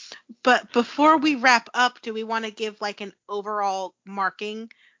 But before we wrap up, do we want to give like an overall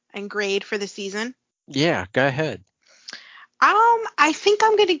marking and grade for the season? Yeah, go ahead. I think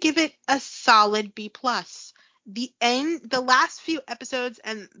I'm gonna give it a solid B plus. The last few episodes,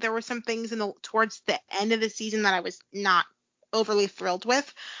 and there were some things towards the end of the season that I was not overly thrilled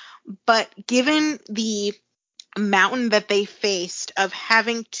with, but given the mountain that they faced of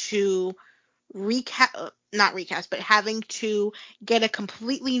having to not recast, but having to get a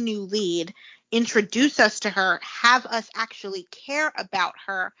completely new lead, introduce us to her, have us actually care about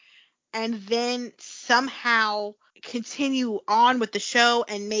her, and then somehow continue on with the show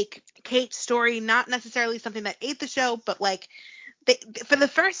and make Kate's story not necessarily something that ate the show, but like for the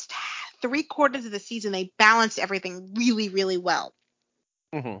first 3/4 of the season, they balanced everything really, really well.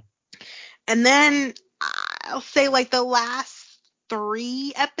 Mm-hmm. And then I'll say like the last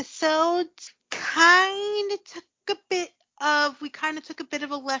 3 episodes we kind of took a bit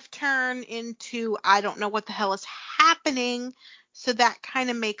of a left turn into I don't know what the hell is happening. So that kind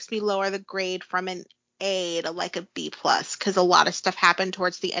of makes me lower the grade from an A to like a B plus, because a lot of stuff happened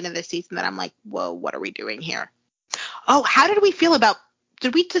towards the end of the season that I'm like, whoa, what are we doing here? Oh, how did we feel about?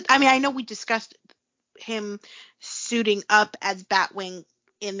 I mean, I know we discussed him suiting up as Batwing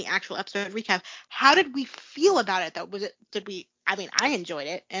in the actual episode recap. How did we feel about it though? I mean, I enjoyed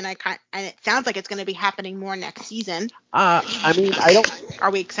it, and and it sounds like it's going to be happening more next season. I mean, I don't.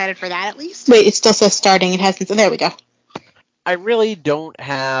 Are we excited for that at least? Wait, it still says starting. It hasn't. There we go. I really don't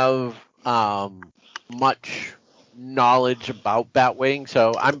have much knowledge about Batwing,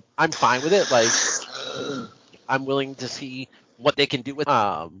 so I'm fine with it. Like, I'm willing to see what they can do with.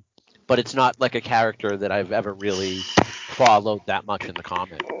 But it's not like a character that I've ever really followed that much in the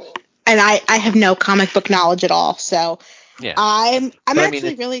comics. And I have no comic book knowledge at all, so Yeah. I'm But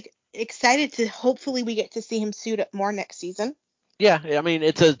actually really excited to hopefully we get to see him suit up more next season. Yeah, I mean,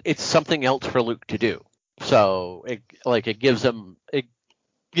 it's something else for Luke to do. So it gives him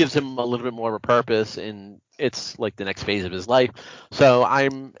a little bit more of a purpose, and it's like the next phase of his life. So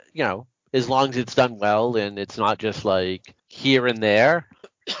I'm, as long as it's done well and it's not just like here and there,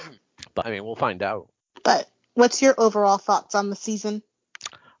 but I mean, we'll find out. But what's your overall thoughts on the season?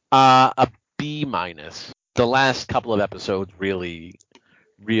 A B minus. The last couple of episodes really,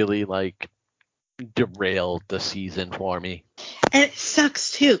 really like derailed the season for me. And it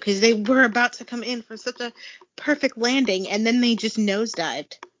sucks too, because they were about to come in for such a perfect landing, and then they just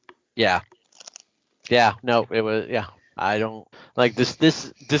nosedived. Yeah. Yeah. No, it was. Yeah. I don't like this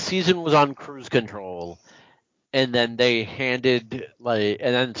season was on cruise control, and then they handed and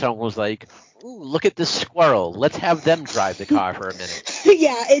then someone was like, "Ooh, look at this squirrel. Let's have them drive the car for a minute."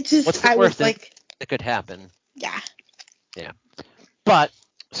 Yeah, it just. What's the I worst was like, that could happen? yeah. Yeah. But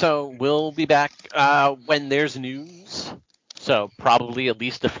so we'll be back when there's news. So probably at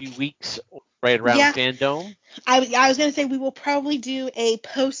least a few weeks right around Fandom. I was gonna say we will probably do a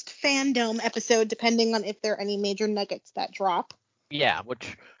post Fandom episode depending on if there are any major nuggets that drop. Yeah,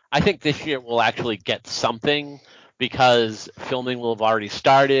 which I think this year we'll actually get something, because filming will have already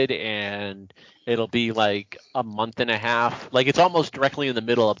started and it'll be like a month and a half. Like, it's almost directly in the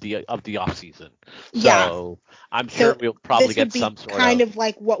middle of the off season. So I'm sure we'll probably get some sort kind of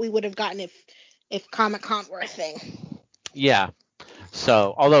like what we would have gotten if Comic-Con were a thing. Yeah.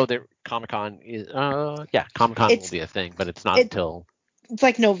 So although Comic-Con is Comic-Con will be a thing, but it's not until it's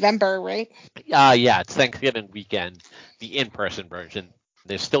like November, right? Yeah, it's Thanksgiving weekend, the in-person version.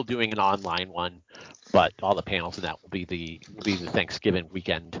 They're still doing an online one, but all the panels and that will be the Thanksgiving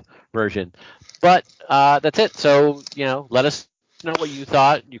weekend version. But that's it. So, let us know what you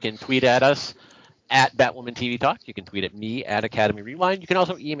thought. You can tweet at us at Batwoman TV Talk. You can tweet at me at Academy Rewind. You can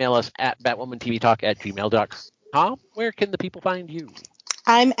also email us at batwomantvtalk@gmail.com. Where can the people find you?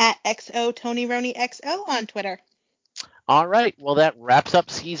 I'm at XO Tony Roney XO on Twitter. All right. Well, that wraps up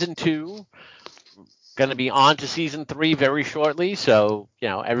season 2. Going to be on to season 3 very shortly. So,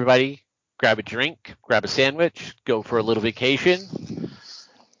 everybody grab a drink, grab a sandwich, go for a little vacation.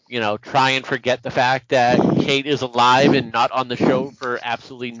 Try and forget the fact that Kate is alive and not on the show for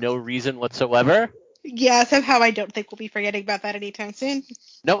absolutely no reason whatsoever. Yeah, somehow I don't think we'll be forgetting about that anytime soon.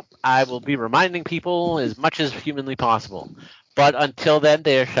 Nope. I will be reminding people as much as humanly possible. But until then,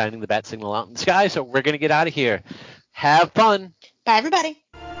 they are shining the bat signal out in the sky, so we're going to get out of here. Have fun. Bye, everybody.